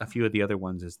 like a few of the other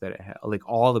ones, is that like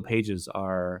all the pages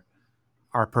are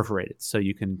perforated, so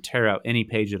you can tear out any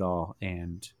page at all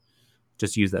and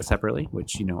just use that separately,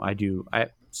 which I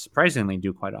surprisingly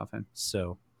do quite often.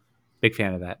 So big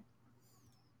fan of that.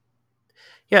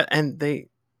 Yeah, and I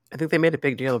think they made a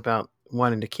big deal about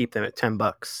wanting to keep them at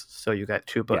 $10, so you got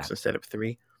 2 books instead of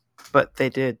 3. But they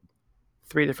did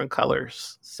 3 different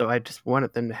colors, so I just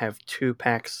wanted them to have 2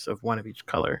 packs of one of each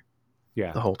color.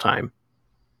 Yeah, the whole time.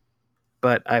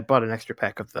 But I bought an extra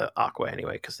pack of the aqua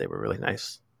anyway because they were really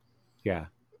nice. Yeah.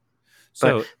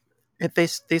 So they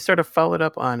sort of followed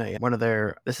up on one of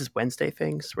their This Is Wednesday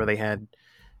things where they had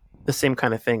the same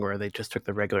kind of thing where they just took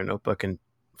the regular notebook and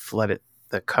flooded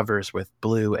the covers with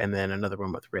blue and then another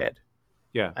one with red.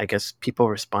 Yeah. I guess people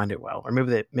responded well, or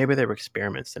maybe they were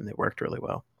experiments and they worked really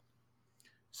well.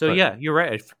 So yeah, you're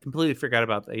right. I completely forgot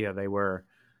about that. Yeah,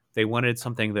 they wanted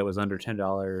something that was under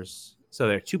 $10. So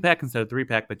they're 2-pack instead of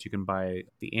 3-pack, but you can buy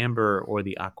the amber or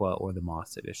the aqua or the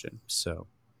moss edition. So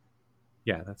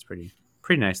yeah, that's pretty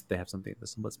nice that they have something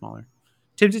that's a little bit smaller.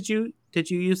 Tim, did you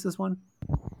use this one?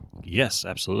 Yes,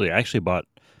 absolutely. I bought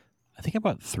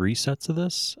 3 sets of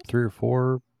this, 3 or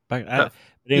 4.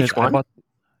 Each one?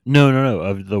 No,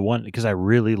 of the one, because I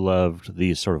really loved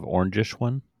the sort of orangish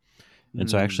one. And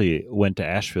so I actually went to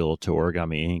Asheville to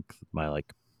Origami Ink, my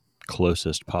like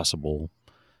closest possible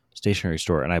stationery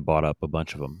store, and I bought up a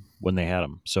bunch of them when they had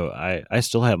them. So I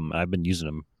still have them. I've been using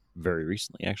them very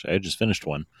recently. Actually, I just finished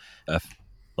one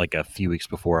like a few weeks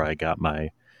before I got my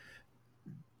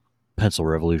Pencil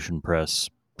Revolution Press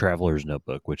Traveler's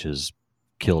Notebook, which has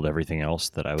killed everything else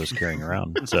that I was carrying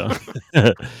around. So,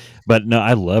 but no,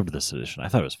 I loved this edition. I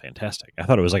thought it was fantastic. I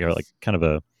thought it was like kind of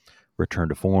a return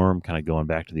to form, kind of going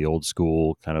back to the old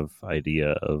school kind of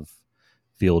idea of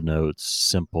field notes,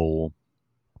 simple.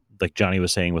 Like Johnny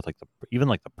was saying, with even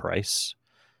the price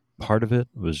part of it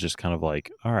was just kind of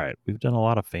like, all right, we've done a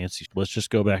lot of fancy. Let's just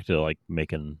go back to like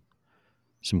making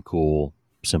some cool,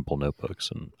 simple notebooks,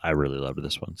 and I really loved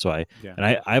this one. So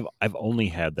I've only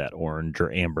had that orange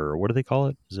or amber, or what do they call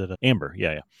it? Is it amber?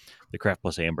 Yeah, the Craft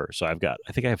Plus Amber. So I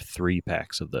think I have 3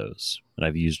 packs of those, and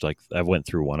I've went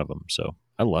through one of them. So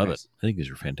I love it. I think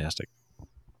these are fantastic.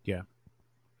 Yeah,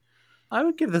 I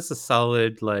would give this a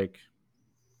solid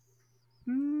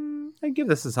I'd give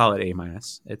this a solid A-.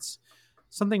 It's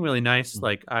something really nice.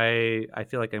 Like I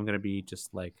feel like I'm going to be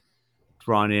just like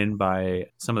drawn in by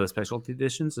some of the specialty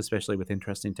editions, especially with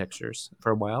interesting textures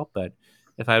for a while. But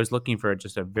if I was looking for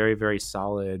just a very, very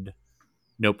solid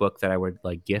notebook that I would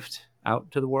like gift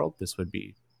out to the world, this would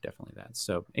be definitely that.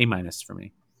 So A- for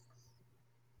me.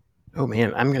 Oh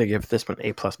man, I'm going to give this one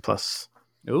A++.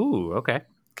 Ooh, okay.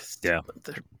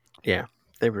 Yeah.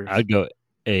 They were. I'd go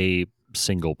A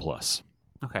single plus.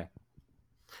 Okay.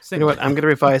 You know what? I'm going to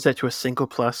revise that to a single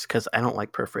plus because I don't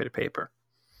like perforated paper.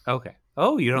 Okay.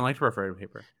 Oh, you don't like perforated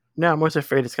paper? No, I'm always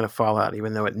afraid it's going to fall out,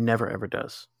 even though it never ever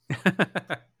does.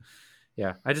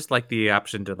 Yeah, I just like the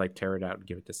option to like tear it out and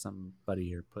give it to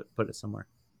somebody or put it somewhere.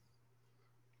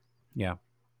 Yeah.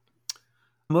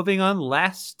 Moving on,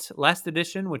 last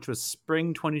edition, which was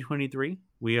spring 2023.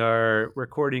 We are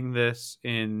recording this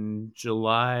in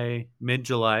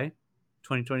mid-July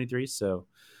 2023, so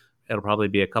it'll probably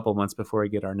be a couple months before we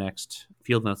get our next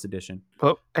Field Notes edition.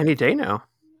 Well, any day now.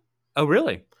 Oh,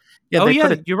 really?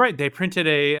 Yeah. You're right. They printed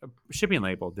a shipping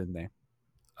label, didn't they?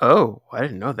 Oh, I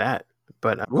didn't know that.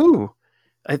 But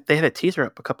they had a teaser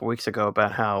up a couple weeks ago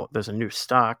about how there's a new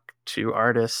stock to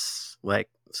artists, like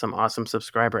some awesome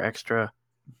subscriber extra.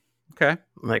 Okay.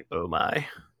 I'm like, oh my.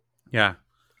 Yeah.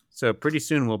 So pretty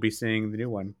soon we'll be seeing the new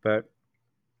one. But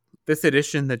this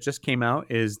edition that just came out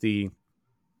in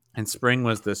spring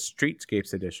was the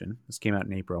Streetscapes edition. This came out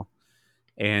in April.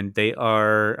 And they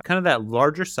are kind of that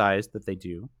larger size that they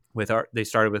do with art. They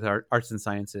started with arts and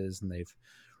sciences, and they've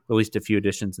released a few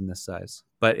editions in this size.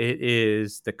 But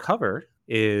the cover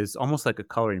is almost like a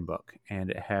coloring book, and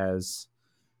it has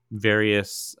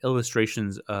various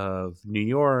illustrations of New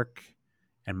York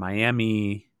and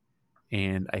Miami,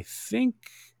 and I think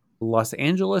Los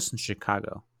Angeles and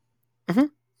Chicago.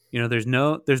 Mm-hmm. There's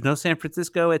no San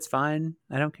Francisco. It's fine.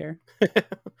 I don't care.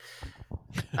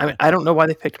 I mean, I don't know why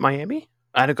they picked Miami.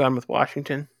 I'd have gone with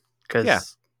Washington because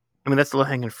I mean that's the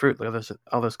low-hanging fruit. Look at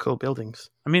all those cool buildings.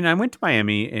 I mean, I went to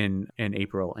Miami in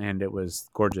April, and it was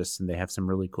gorgeous, and they have some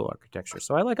really cool architecture.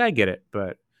 So I get it,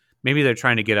 but maybe they're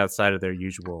trying to get outside of their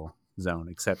usual zone.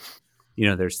 Except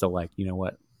they're still like, you know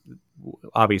what?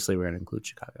 Obviously, we're going to include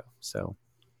Chicago. So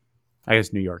I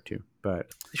guess New York too. But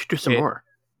they should do some more.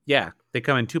 Yeah, they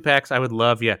come in 2-packs. I would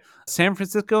love, San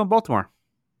Francisco and Baltimore.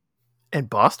 And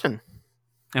Boston.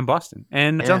 And Boston.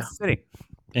 And Johnson City.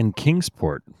 And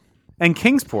Kingsport. And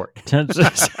Kingsport. Get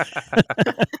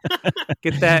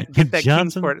that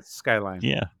Kingsport skyline.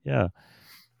 Yeah.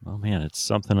 Oh man, it's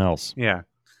something else. Yeah.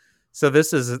 So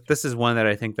this is one that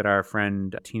I think that our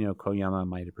friend Tino Koyama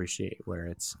might appreciate, where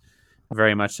it's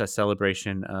very much a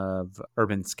celebration of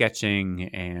urban sketching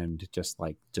and just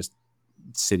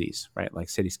cities, right? Like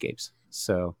cityscapes.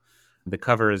 So the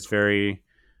cover is very,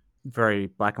 very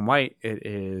black and white. It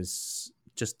is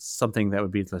just something that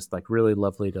would be just like really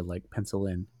lovely to like pencil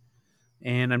in.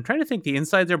 And I'm trying to think, the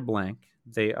insides are blank.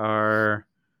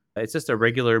 It's just a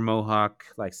regular Mohawk,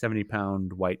 like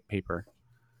 70-pound white paper.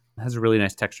 It has a really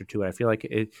nice texture to it. I feel like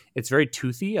it's very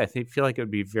toothy. I feel like it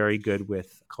would be very good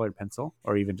with colored pencil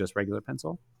or even just regular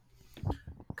pencil.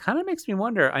 Kind of makes me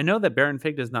wonder. I know that Baron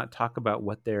Fig does not talk about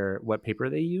what paper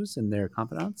they use in their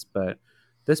confidants, but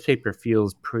this paper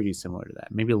feels pretty similar to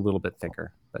that. Maybe a little bit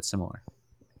thicker, but similar.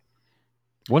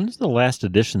 When's the last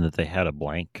edition that they had a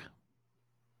blank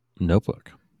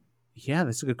notebook? Yeah,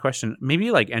 that's a good question.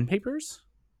 Maybe like end papers?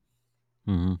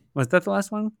 Mm-hmm. Was that the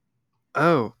last one?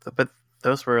 Oh, but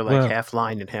those were half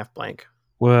lined and half blank.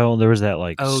 Well, there was that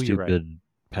stupid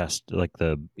past, like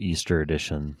the Easter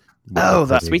edition. Oh,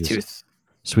 that Sweet Tooth.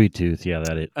 Sweet Tooth, yeah,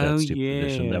 that stupid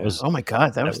edition. That was. Oh my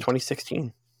God, that was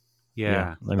 2016.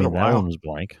 Yeah. I mean, that one was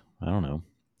blank. I don't know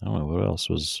what else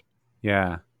was.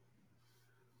 Yeah.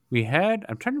 We had,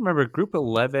 I'm trying to remember, Group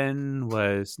 11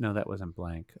 that wasn't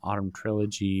blank. Autumn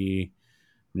Trilogy,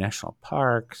 National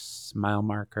Parks, Mile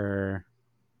Marker,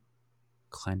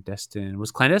 Clandestine. Was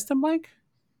Clandestine blank?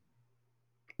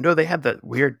 No, they had that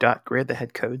weird dot grid that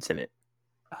had codes in it.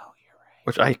 Oh, you're right.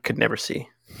 Which I could never see.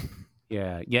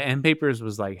 Yeah. End papers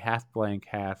was like half blank,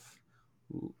 half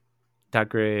dot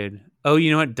grid. Oh,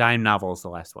 you know what? Dime Novel is the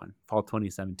last one. Fall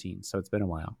 2017. So it's been a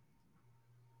while.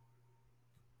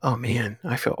 Oh man,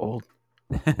 I feel old.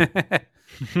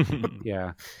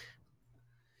 Yeah.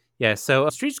 So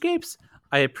Streetscapes,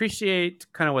 I appreciate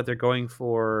kind of what they're going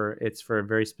for. It's for a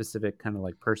very specific kind of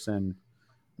like person.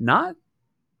 Not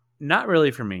really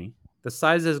for me. The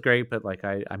size is great, but like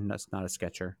I'm not a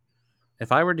sketcher.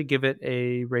 If I were to give it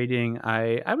a rating,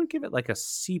 I would give it like a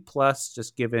C+,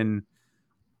 just given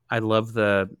I love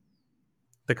the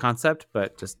concept,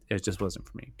 but it just wasn't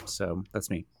for me. So that's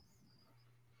me.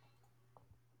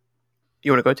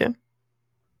 You want to go, Tim?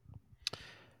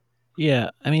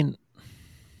 Yeah, I mean,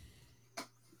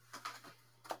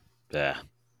 I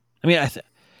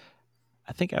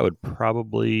think I would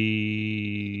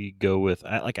probably go with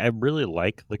I really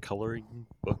like the coloring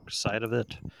book side of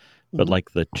it, but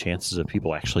like the chances of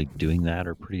people actually doing that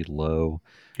are pretty low.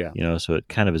 Yeah, so it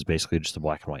kind of is basically just a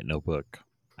black and white notebook.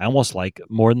 I almost like,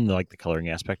 more than the coloring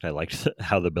aspect, I liked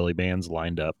how the belly bands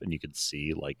lined up and you could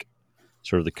see like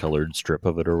sort of the colored strip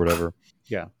of it or whatever.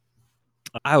 Yeah.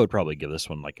 I would probably give this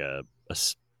one like a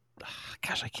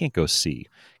gosh, I can't go C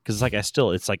because it's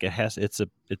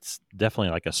definitely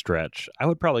like a stretch. I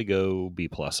would probably go B+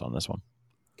 on this one.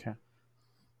 Okay.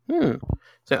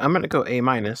 So I'm going to go A-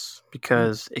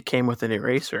 because it came with an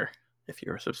eraser. If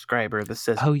you're a subscriber, this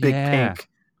says Big Pink.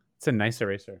 It's a nice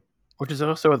eraser. Which is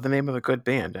also the name of a good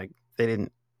band. They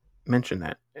didn't mention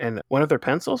that. And one of their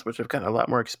pencils, which have gotten a lot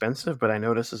more expensive, but I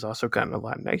notice has also gotten a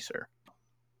lot nicer.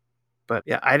 But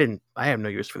yeah, I have no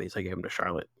use for these. I gave them to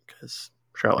Charlotte because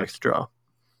Charlotte likes to draw.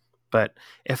 But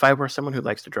if I were someone who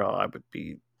likes to draw, I would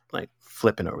be like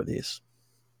flipping over these.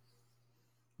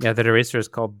 Yeah, that eraser is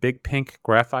called Big Pink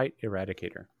Graphite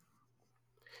Eradicator.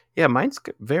 Yeah, mine's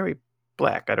very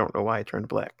black. I don't know why I turned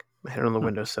black. I had it on the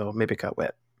windowsill. Maybe it got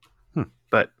wet.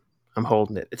 But I'm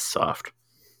holding it. It's soft.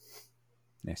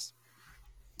 Nice.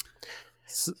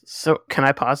 So can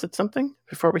I posit something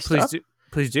before we stop?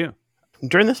 Please do.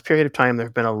 During this period of time, there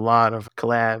have been a lot of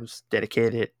collabs,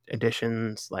 dedicated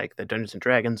editions, like the Dungeons &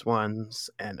 Dragons ones,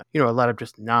 and a lot of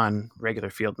just non-regular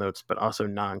field notes, but also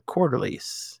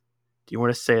non-quarterlies. Do you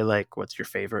want to say, like, what's your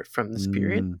favorite from this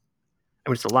period? I mean,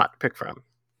 it's a lot to pick from.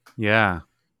 Yeah.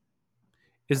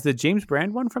 Is the James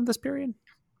Brand one from this period?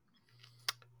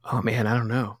 Oh, man, I don't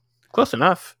know. Close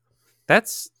enough.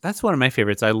 That's one of my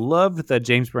favorites. I loved the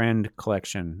James Brand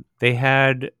collection. They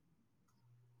had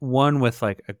one with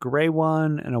like a gray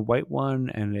one and a white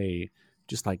one and a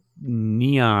just like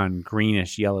neon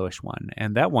greenish yellowish one.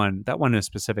 And that one in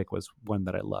specific was one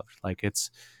that I loved. Like it's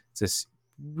this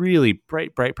really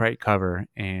bright cover,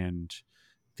 and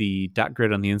the dot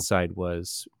grid on the inside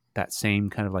was that same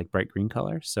kind of like bright green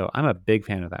color. So I'm a big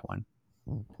fan of that one.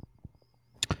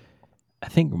 I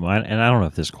think mine, and I don't know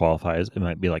if this qualifies. It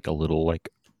might be like a little like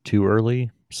too early,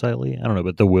 slightly. I don't know,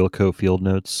 but the Wilco Field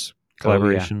Notes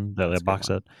collaboration, that box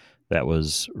set, that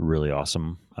was really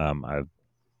awesome. I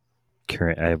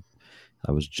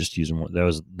was just using one. That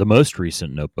was the most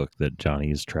recent notebook that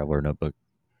Johnny's Traveler Notebook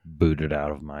booted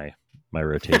out of my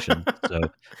rotation. So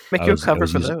make you a cover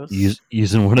for those.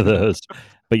 Using one of those.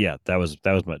 But yeah, that was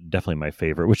definitely my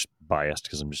favorite, which biased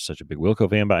because I'm just such a big Wilco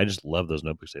fan, but I just love those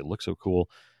notebooks. They look so cool.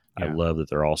 Yeah. I love that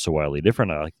they're all so wildly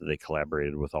different. I like that they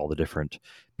collaborated with all the different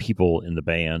people in the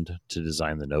band to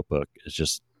design the notebook. It's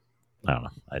just, I don't know.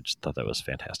 I just thought that was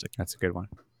fantastic. That's a good one.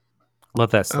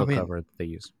 Love that slow cover that they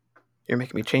use. You're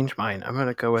making me change mine. I'm going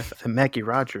to go with the Maggie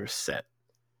Rogers set,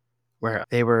 where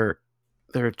there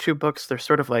were 2 books. They're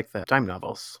sort of like the dime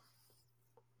novels.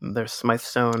 There's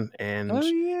Smythstone, and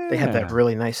they had that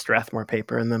really nice Strathmore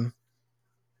paper in them.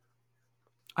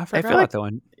 I forgot like that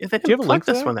one. They didn't like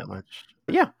this one that much.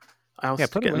 Yeah. I'll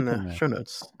stick it in the show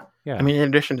notes. Yeah. I mean, in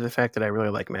addition to the fact that I really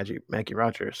like Maggie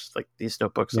Rogers, like these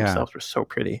notebooks themselves were so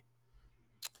pretty.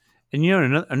 And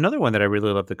another one that I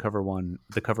really love the cover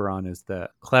on is the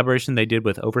collaboration they did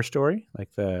with Overstory, like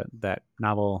that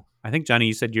novel. I think Johnny,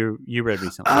 you said you read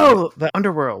recently. Oh, right? The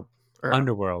Underworld.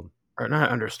 Underworld. Or not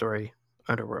Understory.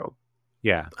 Underworld.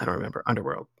 Yeah. I don't remember.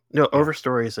 Underworld. No,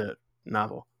 Overstory is a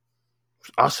novel.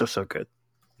 It's also so good.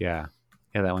 Yeah.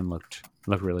 Yeah, that one looked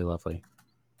really lovely.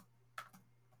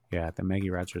 Yeah, the Maggie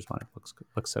Rogers one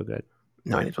looks so good.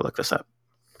 No, I need to look this up.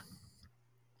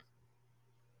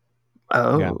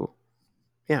 Oh.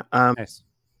 Yeah. Nice.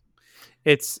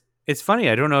 It's funny.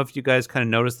 I don't know if you guys kind of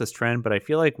noticed this trend, but I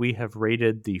feel like we have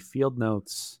rated the Field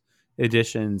Notes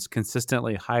editions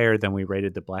consistently higher than we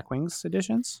rated the Blackwings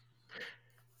editions.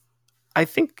 I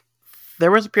think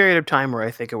there was a period of time where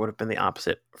I think it would have been the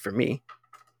opposite for me.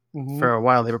 Mm-hmm. For a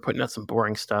while, they were putting out some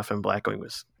boring stuff, and Blackwing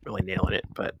was really nailing it.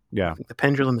 But I think the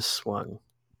pendulum has swung.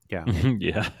 Yeah.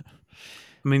 Yeah.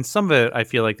 I mean, some of it, I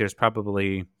feel like there's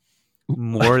probably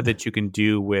more that you can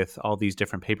do with all these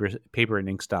different paper and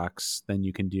ink stocks than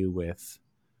you can do with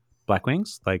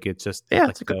Blackwings. Like, it's just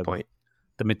that's a good point.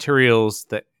 The materials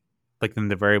that, like, then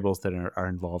the variables that are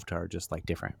involved are just like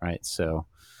different, right? So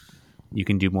you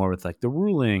can do more with like the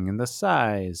ruling and the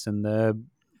size and the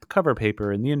cover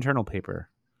paper and the internal paper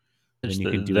than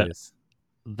you can do with.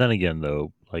 Then again,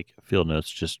 though, like Field Notes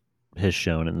just has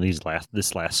shown in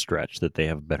this last stretch that they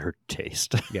have better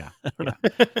taste. Yeah.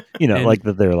 Like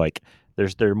that they're like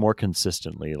they're more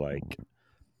consistently like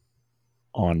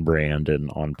on brand and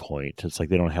on point. It's like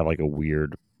they don't have like a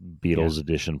weird Beatles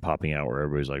edition popping out where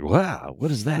everybody's like, "Wow,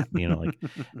 what is that?" Like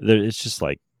it's just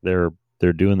like they're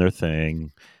doing their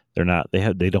thing. They're not.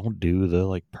 They don't do the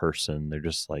like person. They're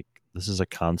just like, this is a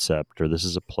concept or this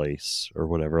is a place or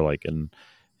whatever. Like and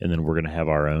then we're gonna have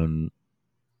our own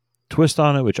twist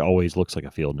on it, which always looks like a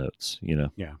Field Notes.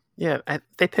 Yeah.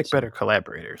 They pick better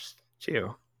collaborators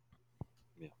too.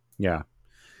 Yeah,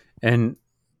 and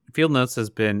Field Notes has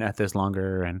been at this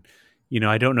longer, and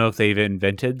I don't know if they've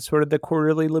invented sort of the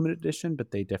quarterly limited edition,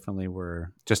 but they definitely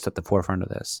were just at the forefront of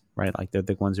this, right? Like they're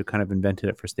the ones who kind of invented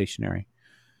it for stationery.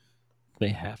 They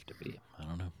have to be. I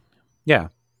don't know. Yeah.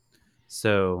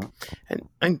 So,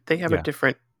 and they have a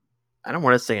different, I don't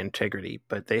want to say integrity,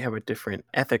 but they have a different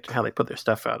ethic to how they put their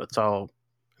stuff out. It's all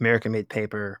American-made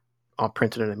paper, all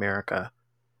printed in America.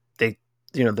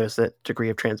 There's that degree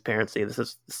of transparency. This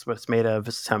is what it's made of.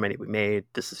 This is how many we made.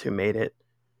 This is who made it.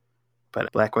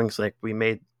 But Blackwing's like, we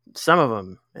made some of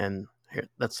them, and here,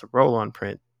 that's a roll-on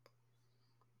print,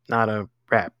 not a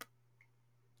wrap.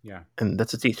 Yeah. And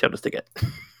that's as detailed as to get.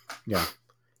 Yeah.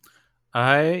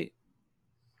 I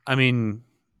mean,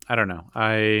 I don't know.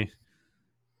 I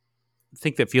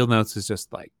think that Field Notes is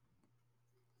just like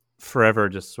forever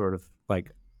just sort of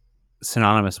like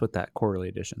synonymous with that quarterly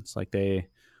editions. Like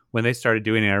when they started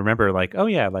doing it, I remember like, oh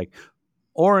yeah, like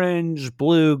orange,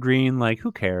 blue, green, like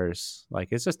who cares? Like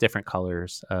it's just different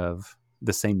colors of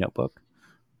the same notebook.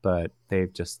 But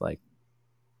they've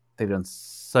done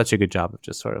such a good job of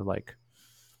just sort of like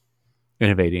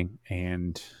innovating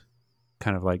and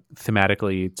kind of like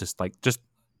thematically just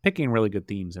picking really good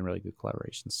themes and really good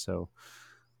collaborations. So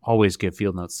always give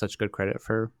Field Notes such good credit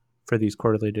for these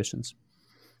quarterly editions.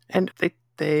 And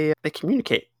they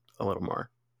communicate a little more,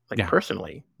 like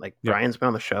personally. Like Brian's been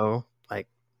on the show. Like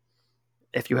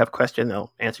if you have a question,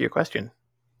 they'll answer your question.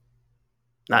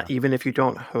 Not even if you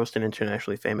don't host an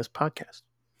internationally famous podcast.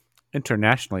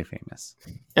 Internationally famous?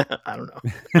 I don't know.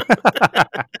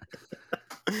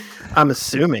 I'm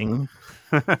assuming.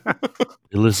 They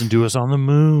listen to us on the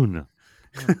moon.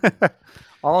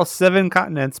 All 7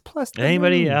 continents plus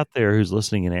anybody out there who's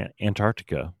listening in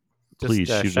Antarctica, please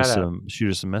shoot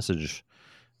us a message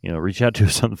reach out to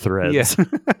us on Threads. Yeah.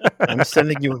 I'm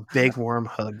sending you a big warm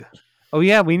hug. Oh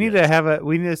yeah, we need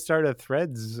to start a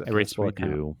Threads erasable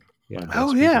account. Do. Yeah.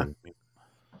 Oh yeah.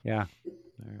 Yeah.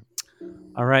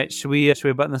 All right. Should we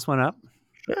button this one up?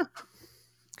 Yeah.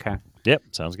 Okay. Yep.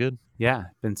 Sounds good. Yeah,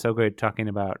 been so great talking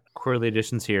about quarterly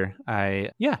editions here. I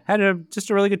had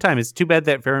just a really good time. It's too bad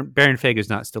that Baron Fig is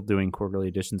not still doing quarterly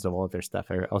editions of all of their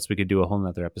stuff, or else we could do a whole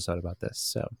nother episode about this.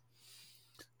 So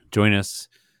join us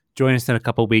in a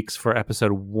couple weeks for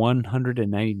episode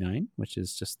 199, which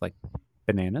is just like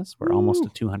bananas. We're almost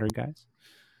at 200, guys.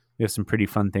 We have some pretty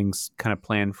fun things kind of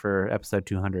planned for episode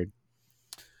 200.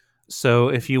 So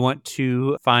if you want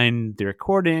to find the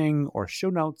recording or show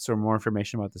notes or more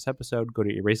information about this episode, go to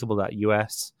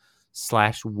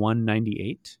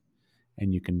erasable.us/198,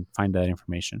 and you can find that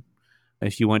information.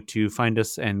 If you want to find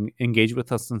us and engage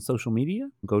with us on social media,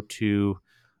 go to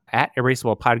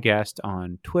 @Erasable Podcast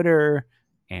on Twitter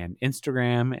and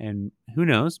Instagram, and who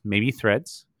knows, maybe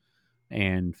Threads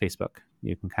and Facebook.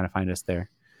 You can kind of find us there.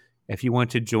 If you want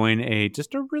to join a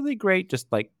really great,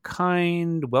 just like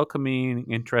kind, welcoming,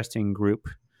 interesting group,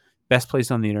 best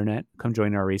place on the internet, come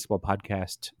join our Erasable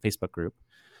Podcast Facebook group.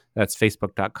 That's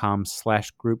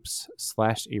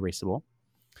facebook.com/groups/erasable.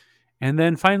 And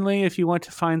then finally, if you want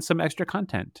to find some extra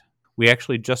content, we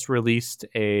actually just released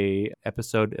a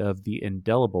episode of the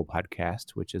Indelible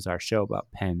Podcast, which is our show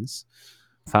about pens,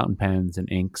 fountain pens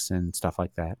and inks and stuff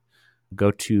like that.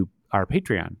 Go to our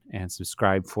Patreon and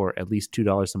subscribe for at least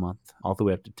 $2 a month, all the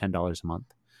way up to $10 a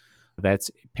month. That's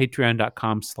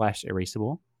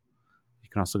patreon.com/erasable. You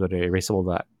can also go to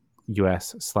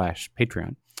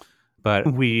erasable.us/Patreon.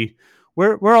 But we're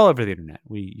all over the internet.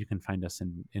 You can find us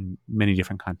in many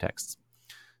different contexts.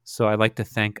 So I'd like to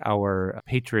thank our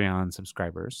Patreon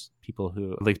subscribers, people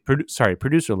who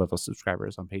producer level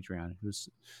subscribers on Patreon who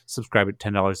subscribe at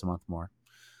 $10 a month more.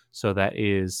 So that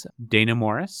is Dana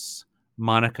Morris,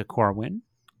 Monica Corwin,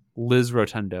 Liz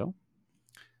Rotundo,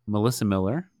 Melissa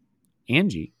Miller,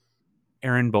 Angie,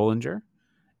 Aaron Bollinger,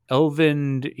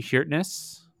 Elvin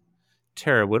Hirtness,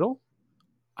 Tara Whittle,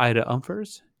 Ida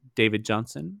Umfers, David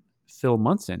Johnson, Phil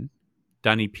Munson,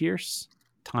 Donnie Pierce,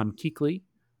 Tom Keekley,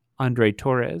 Andre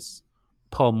Torres,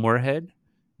 Paul Moorhead,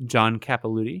 John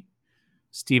Capilouti,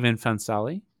 Stephen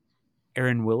Fansali,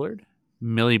 Aaron Willard,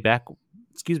 Millie Blackwell,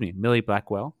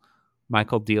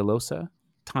 Michael Dialosa,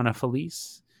 Tana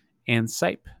Felice, Ann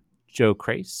Sipe, Joe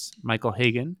Crace, Michael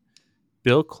Hagan,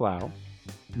 Bill Clow,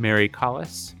 Mary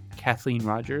Collis, Kathleen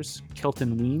Rogers,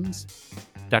 Kelton Weens,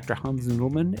 Dr. Hans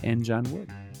Engelman, and John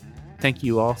Wood. Thank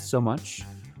you all so much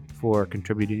for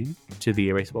contributing to the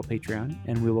Erasable Patreon,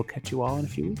 and we will catch you all in a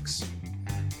few weeks.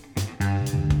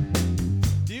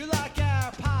 Do you like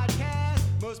our podcast?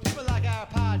 Most people like our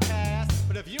podcast,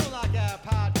 but if you don't like our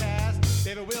podcast,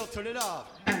 maybe we'll turn it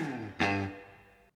off.